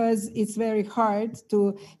 because it's very hard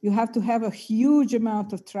you have to have a huge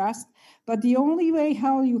amount of trust. But the only way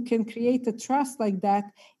how you can create a trust like that,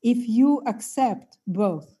 if you accept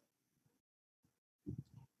both.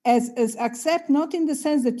 As accept, not in the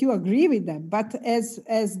sense that you agree with them, but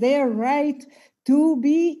as their right to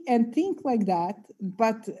be and think like that,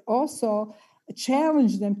 but also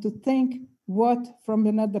challenge them to think what from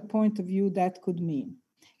another point of view that could mean.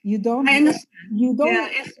 You don't, yeah,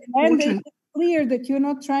 it's and it's clear that you're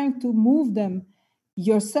not trying to move them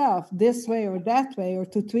yourself this way or that way, or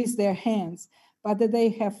to twist their hands, but that they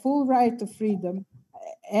have full right to freedom.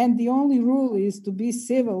 And the only rule is to be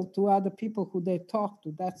civil to other people who they talk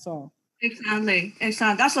to. That's all. Exactly.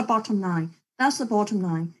 That's the bottom line. That's the bottom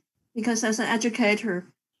line. Because as an educator,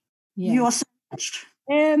 you are privileged.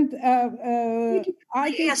 And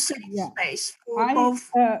I think space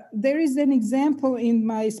there is an example in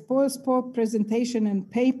my sport presentation and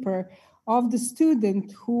paper of the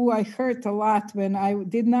student who I hurt a lot when I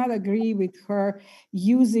did not agree with her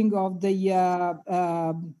using of the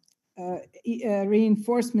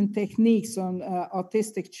reinforcement techniques on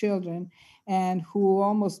autistic children, and who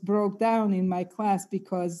almost broke down in my class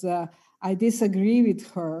because I disagree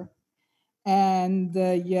with her. And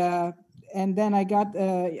then I got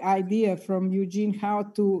an idea from Eugene how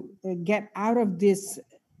to get out of this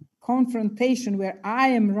confrontation where I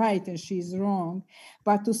am right and she's wrong,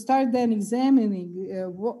 but to start then examining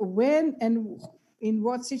when and in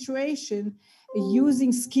what situation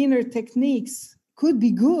using Skinner techniques could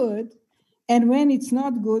be good, and when it's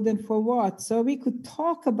not good and for what. So we could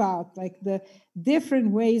talk about like the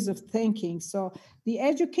different ways of thinking. So the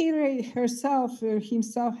educator herself or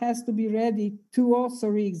himself has to be ready to also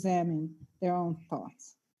re-examine their own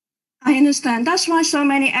thoughts. I understand. That's why so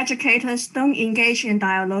many educators don't engage in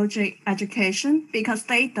dialogic education, because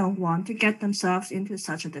they don't want to get themselves into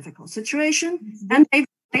such a difficult situation. And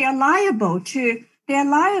they are liable to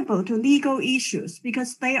legal issues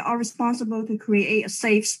because they are responsible to create a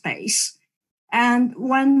safe space. And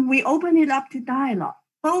when we open it up to dialogue,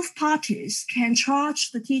 both parties can charge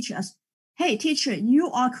the teacher as, hey, teacher, you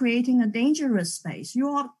are creating a dangerous space. You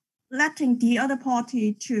are letting the other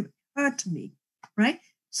party to hurt me, right?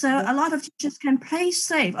 So a lot of teachers can play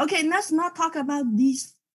safe. Okay, let's not talk about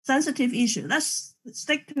these sensitive issues. Let's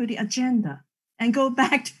stick to the agenda and go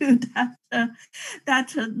back to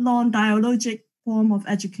that non-dialogic form of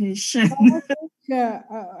education.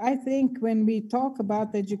 I think when we talk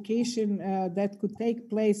about education that could take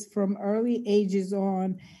place from early ages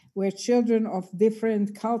on, where children of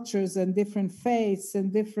different cultures and different faiths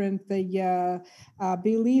and different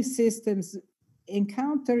belief systems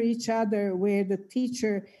encounter each other, where the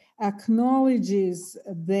teacher acknowledges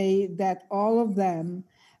that all of them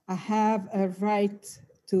have a right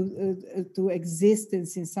to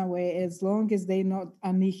existence in some way, as long as they not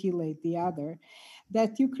annihilate the other.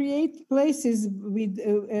 That you create places with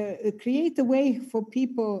create a way for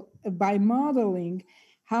people by modeling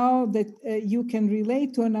how that you can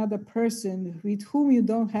relate to another person with whom you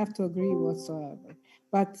don't have to agree whatsoever,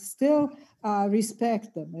 but still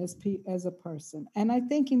respect them as a person. And I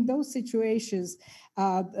think in those situations,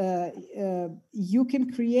 you can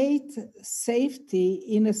create safety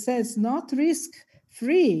in a sense, not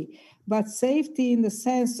risk-free, but safety in the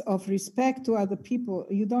sense of respect to other people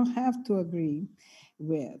you don't have to agree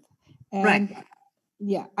with. And right.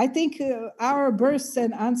 Yeah, I think our bursts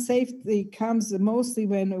and unsafety comes mostly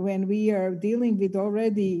when we are dealing with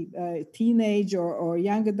already teenage or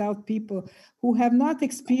young adult people who have not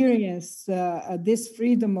experienced this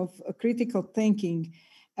freedom of critical thinking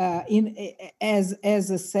as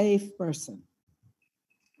a safe person.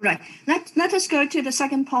 Right. Let us go to the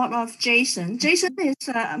second part of Jason. Jason is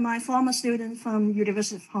my former student from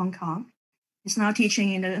University of Hong Kong. He's now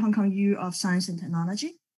teaching in the Hong Kong U of Science and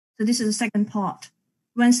Technology. So this is the second part.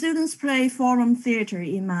 When students play forum theater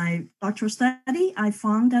in my doctoral study, I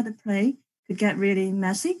found that the play could get really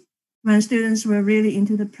messy. When students were really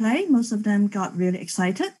into the play, most of them got really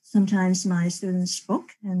excited. Sometimes my students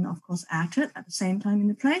spoke and, of course, acted at the same time in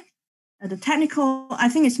the play. At the technical, I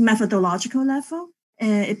think it's methodological level,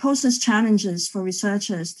 it poses challenges for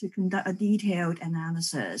researchers to conduct a detailed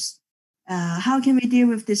analysis. How can we deal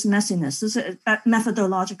with this messiness? This is a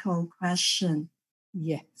methodological question.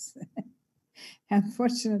 Yes.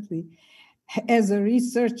 Unfortunately, as a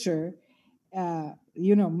researcher,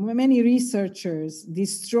 many researchers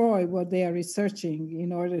destroy what they are researching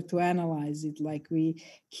in order to analyze it. Like we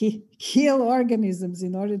kill organisms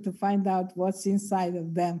in order to find out what's inside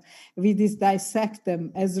of them. We dissect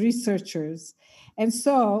them as researchers. And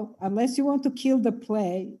so, unless you want to kill the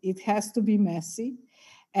play, it has to be messy.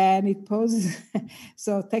 And it poses,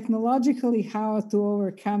 so technologically, how to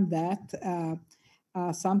overcome that.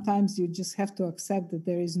 Sometimes you just have to accept that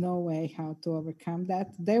there is no way how to overcome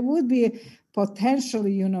that. There would be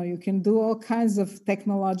potentially, you can do all kinds of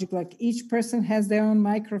technological, like each person has their own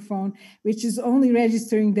microphone, which is only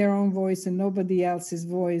registering their own voice and nobody else's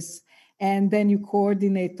voice. and then you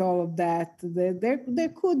coordinate all of that. There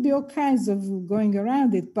could be all kinds of going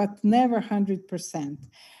around it, but never 100%,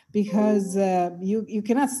 because you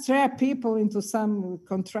cannot strap people into some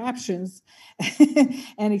contraptions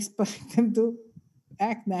and expect them to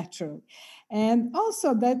act naturally. And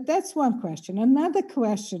also that's one question. Another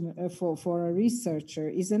question for a researcher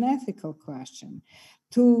is an ethical question.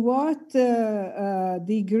 To what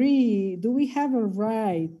degree do we have a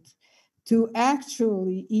right to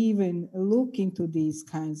actually even look into these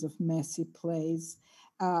kinds of messy plays?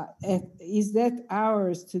 Is that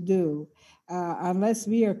ours to do, unless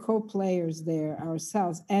we are co-players there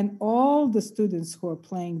ourselves? And all the students who are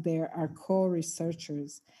playing there are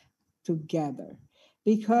co-researchers together.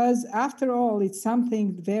 Because after all, it's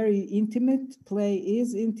something very intimate. Play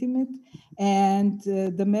is intimate. And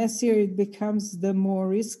the messier it becomes, the more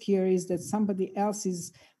riskier is that somebody else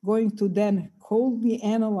is going to then coldly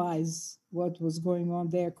analyze what was going on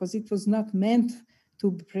there, because it was not meant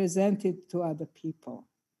to present it to other people.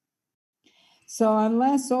 So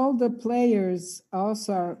unless all the players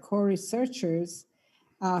also are co-researchers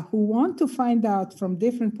who want to find out from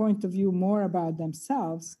different point of view more about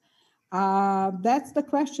themselves, that's the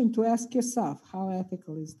question to ask yourself. How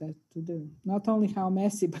ethical is that to do? Not only how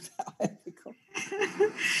messy, but how ethical.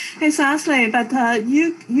 Exactly, but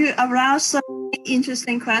you aroused some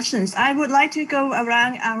interesting questions. I would like to go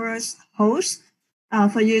around our host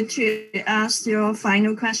for you to ask your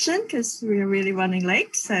final question, because we're really running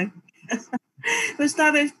late. So we'll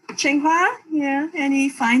start with Qinghua. Yeah, any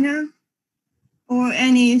final or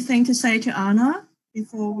anything to say to Anna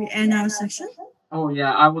before we end our session? Oh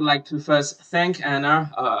yeah, I would like to first thank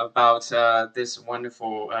Anna about this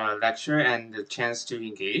wonderful lecture and the chance to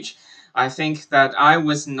engage. I think that I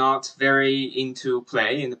was not very into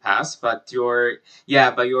play in the past, but your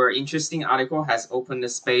interesting article has opened a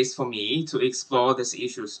space for me to explore these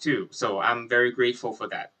issues too. So I'm very grateful for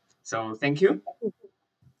that. So thank you.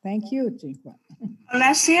 Thank you, Qinghua.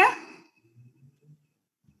 Alessia?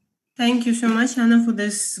 Thank you so much, Anna, for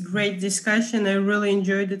this great discussion. I really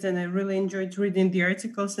enjoyed it, and I really enjoyed reading the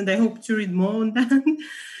articles, and I hope to read more on that.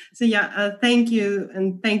 So yeah, thank you,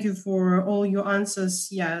 and thank you for all your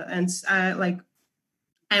answers. Yeah, and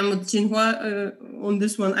I'm with Jinhua on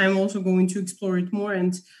this one. I'm also going to explore it more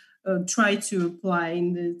and try to apply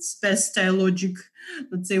in its best dialogic,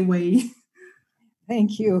 let's say, way.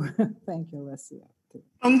 Thank you. Thank you, Alessia.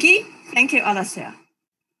 Ongi? Thank you, Alessia.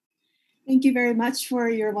 Thank you very much for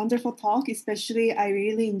your wonderful talk. Especially, I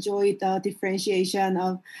really enjoyed the differentiation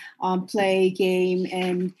of play, game,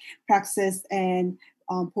 and praxis and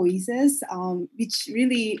poiesis, which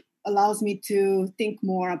really allows me to think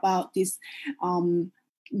more about this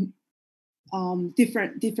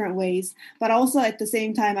different ways. But also at the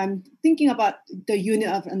same time, I'm thinking about the unit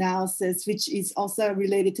of analysis, which is also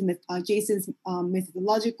related to Jason's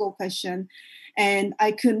methodological question. And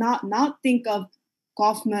I could not think of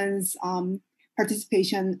Goffman's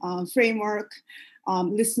participation framework,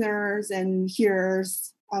 listeners and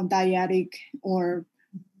hearers dyadic, or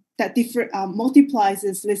that different multiplies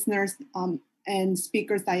its listeners and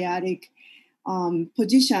speakers dyadic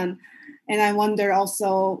position. And I wonder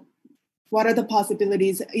also, what are the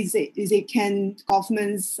possibilities? Can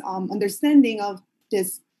Goffman's understanding of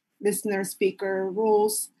this listener speaker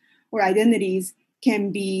roles or identities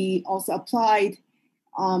can be also applied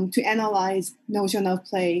to analyze notion of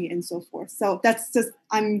play and so forth. So that's just,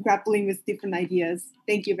 I'm grappling with different ideas.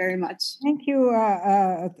 Thank you very much. Thank you,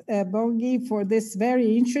 Bongi, for this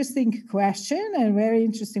very interesting question and very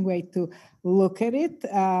interesting way to look at it.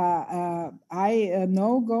 I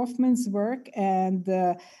know Goffman's work, and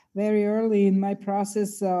very early in my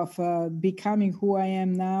process of becoming who I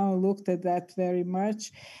am now, looked at that very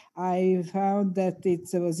much. I found that it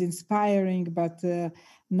was inspiring, but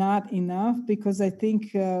not enough, because I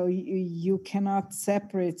think you cannot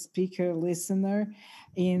separate speaker-listener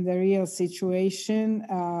in the real situation,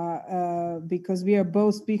 because we are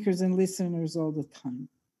both speakers and listeners all the time.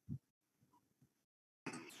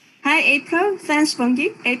 Hi, April. Thanks,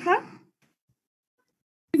 Bongi. April?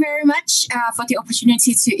 Thank you very much for the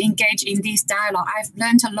opportunity to engage in this dialogue. I've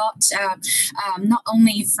learned a lot, not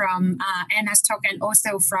only from Anna's talk and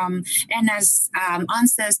also from Anna's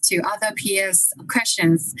answers to other peers'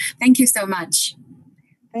 questions. Thank you so much.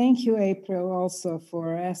 Thank you, April, also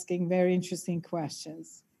for asking very interesting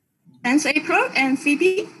questions. Thanks, April. And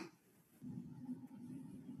Phoebe?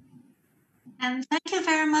 And thank you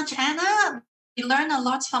very much, Anna. learned a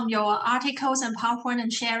lot from your articles and PowerPoint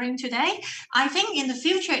and sharing today. I think in the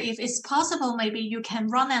future, if it's possible, maybe you can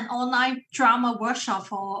run an online drama workshop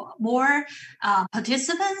for more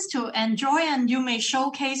participants to enjoy, and you may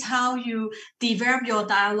showcase how you develop your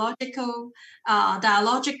dialogic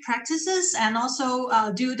practices, and also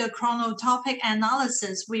do the chronotopic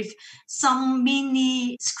analysis with some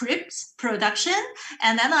mini scripts production.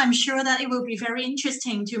 And then I'm sure that it will be very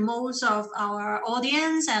interesting to most of our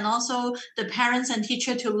audience and also the parents and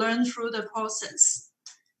teachers to learn through the process.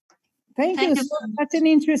 Thank you. So that's an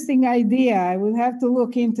interesting idea. I will have to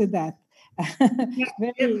look into that.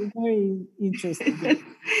 Very, very interesting.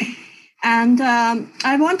 And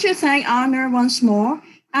I want to thank Anna once more.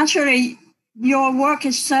 Actually, your work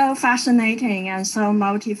is so fascinating and so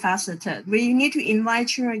multifaceted. We need to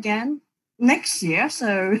invite you again next year.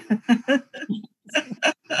 So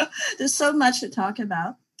there's so much to talk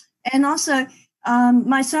about. And also,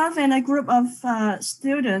 myself and a group of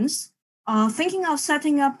students are thinking of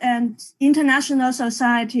setting up an international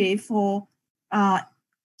society for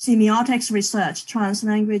semiotics research,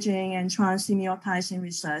 translanguaging and transsemiotizing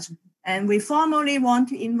research. And we formally want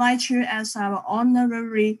to invite you as our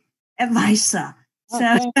honorary advisor. So,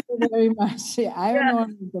 thank you very much. I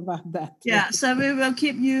don't know about that. Yeah, so we will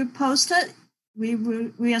keep you posted.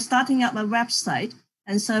 We are starting up a website,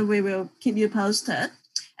 and so we will keep you posted.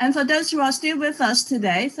 And for those who are still with us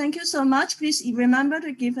today, thank you so much. Please remember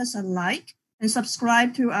to give us a like and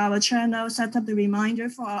subscribe to our channel, set up the reminder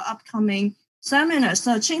for our upcoming seminars.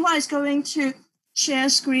 So Qinghua is going to share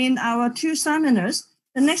screen our 2 seminars.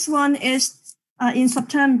 The next one is in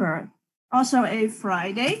September, also a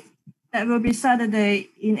Friday. That will be Saturday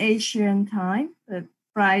in Asian time, but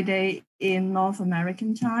Friday in North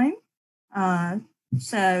American time.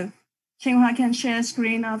 So Qinghua can share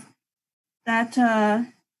screen of that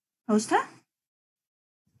poster.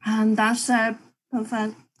 And that's our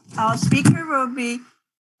speaker will be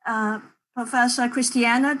Professor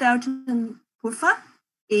Christiana Dalton-Puffer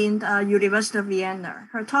in the University of Vienna.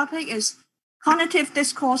 Her topic is cognitive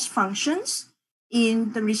discourse functions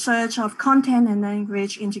in the research of content and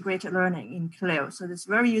language integrated learning in CLIL. So it's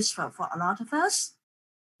very useful for a lot of us.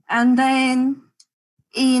 And then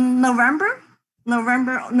in November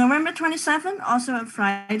 27th, also a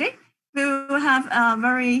Friday, we will have a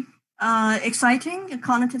very exciting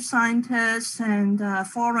cognitive scientist and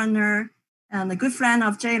forerunner and a good friend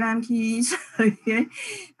of Jay Lamke's,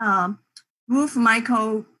 Wolf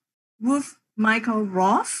Michael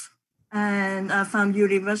Roth, and from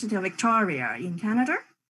University of Victoria in Canada,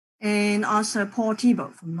 and also Paul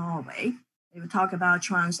Thibault from Norway. They will talk about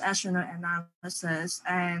transactional analysis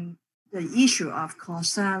and the issue of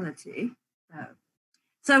causality.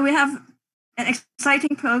 So we have an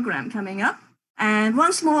exciting program coming up. And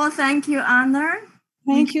once more, thank you, Anna.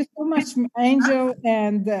 Thank you so much, Angel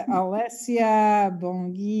and Alessia,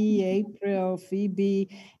 Bongi, April, Phoebe,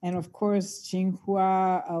 and of course,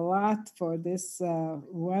 Qinghua, a lot for this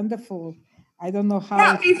wonderful, I don't know how.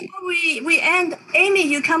 Yeah, before we end, Amy,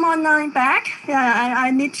 you come online back. Yeah, I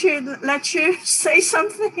need to let you say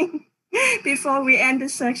something before we end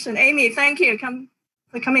this section. Amy, thank you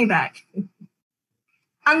for coming back.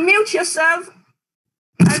 Unmute yourself.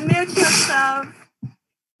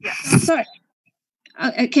 Yeah. Sorry.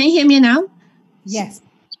 Can you hear me now? Yes.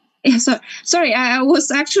 Yeah, sorry, I was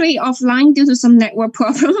actually offline due to some network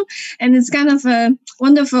problem, and it's kind of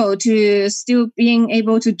wonderful to still being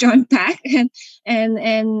able to join back, and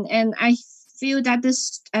I feel that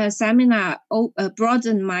this seminar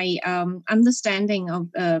broadened my understanding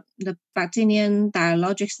of the Bakhtinian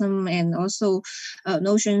dialogism and also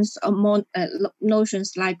notions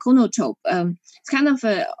like chronotope. It's kind of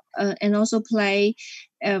and also play.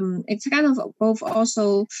 It's kind of both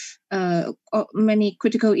also many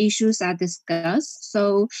critical issues are discussed.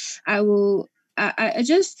 So I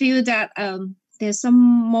just feel that there's some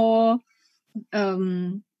more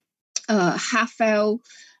heartfelt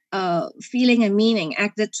feeling and meaning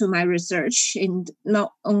added to my research, in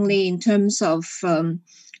not only in terms of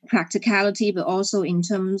practicality, but also in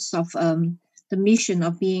terms of the mission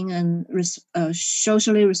of being a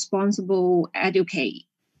socially responsible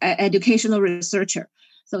educational researcher.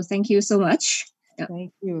 So thank you so much. Yeah.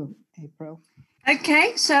 Thank you, April.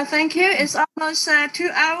 Okay, so thank you. It's almost 2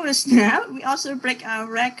 hours now. We also break our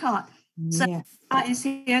record. So is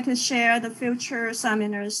here to share the future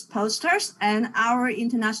seminars posters, and our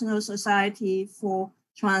International Society for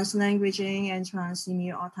Translanguaging and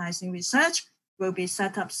Transsemiotizing Research will be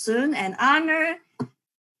set up soon. And Anna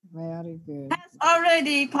very good. has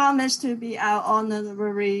already promised to be our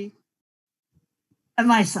honorary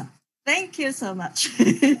advisor. Thank you so much.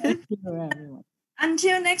 Thank you, everyone.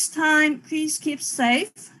 Until next time, please keep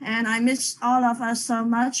safe. And I miss all of us so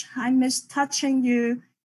much. I miss touching you,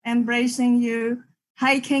 embracing you,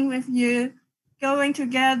 hiking with you, going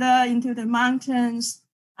together into the mountains.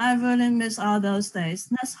 I really miss all those days.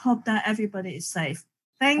 Let's hope that everybody is safe.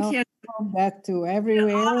 Thank you. That too,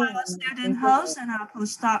 everywhere. All our student hosts and our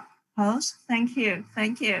postdoc hosts. Thank you.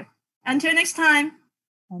 Thank you. Until next time.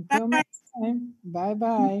 Until next time.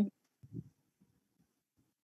 Bye-bye.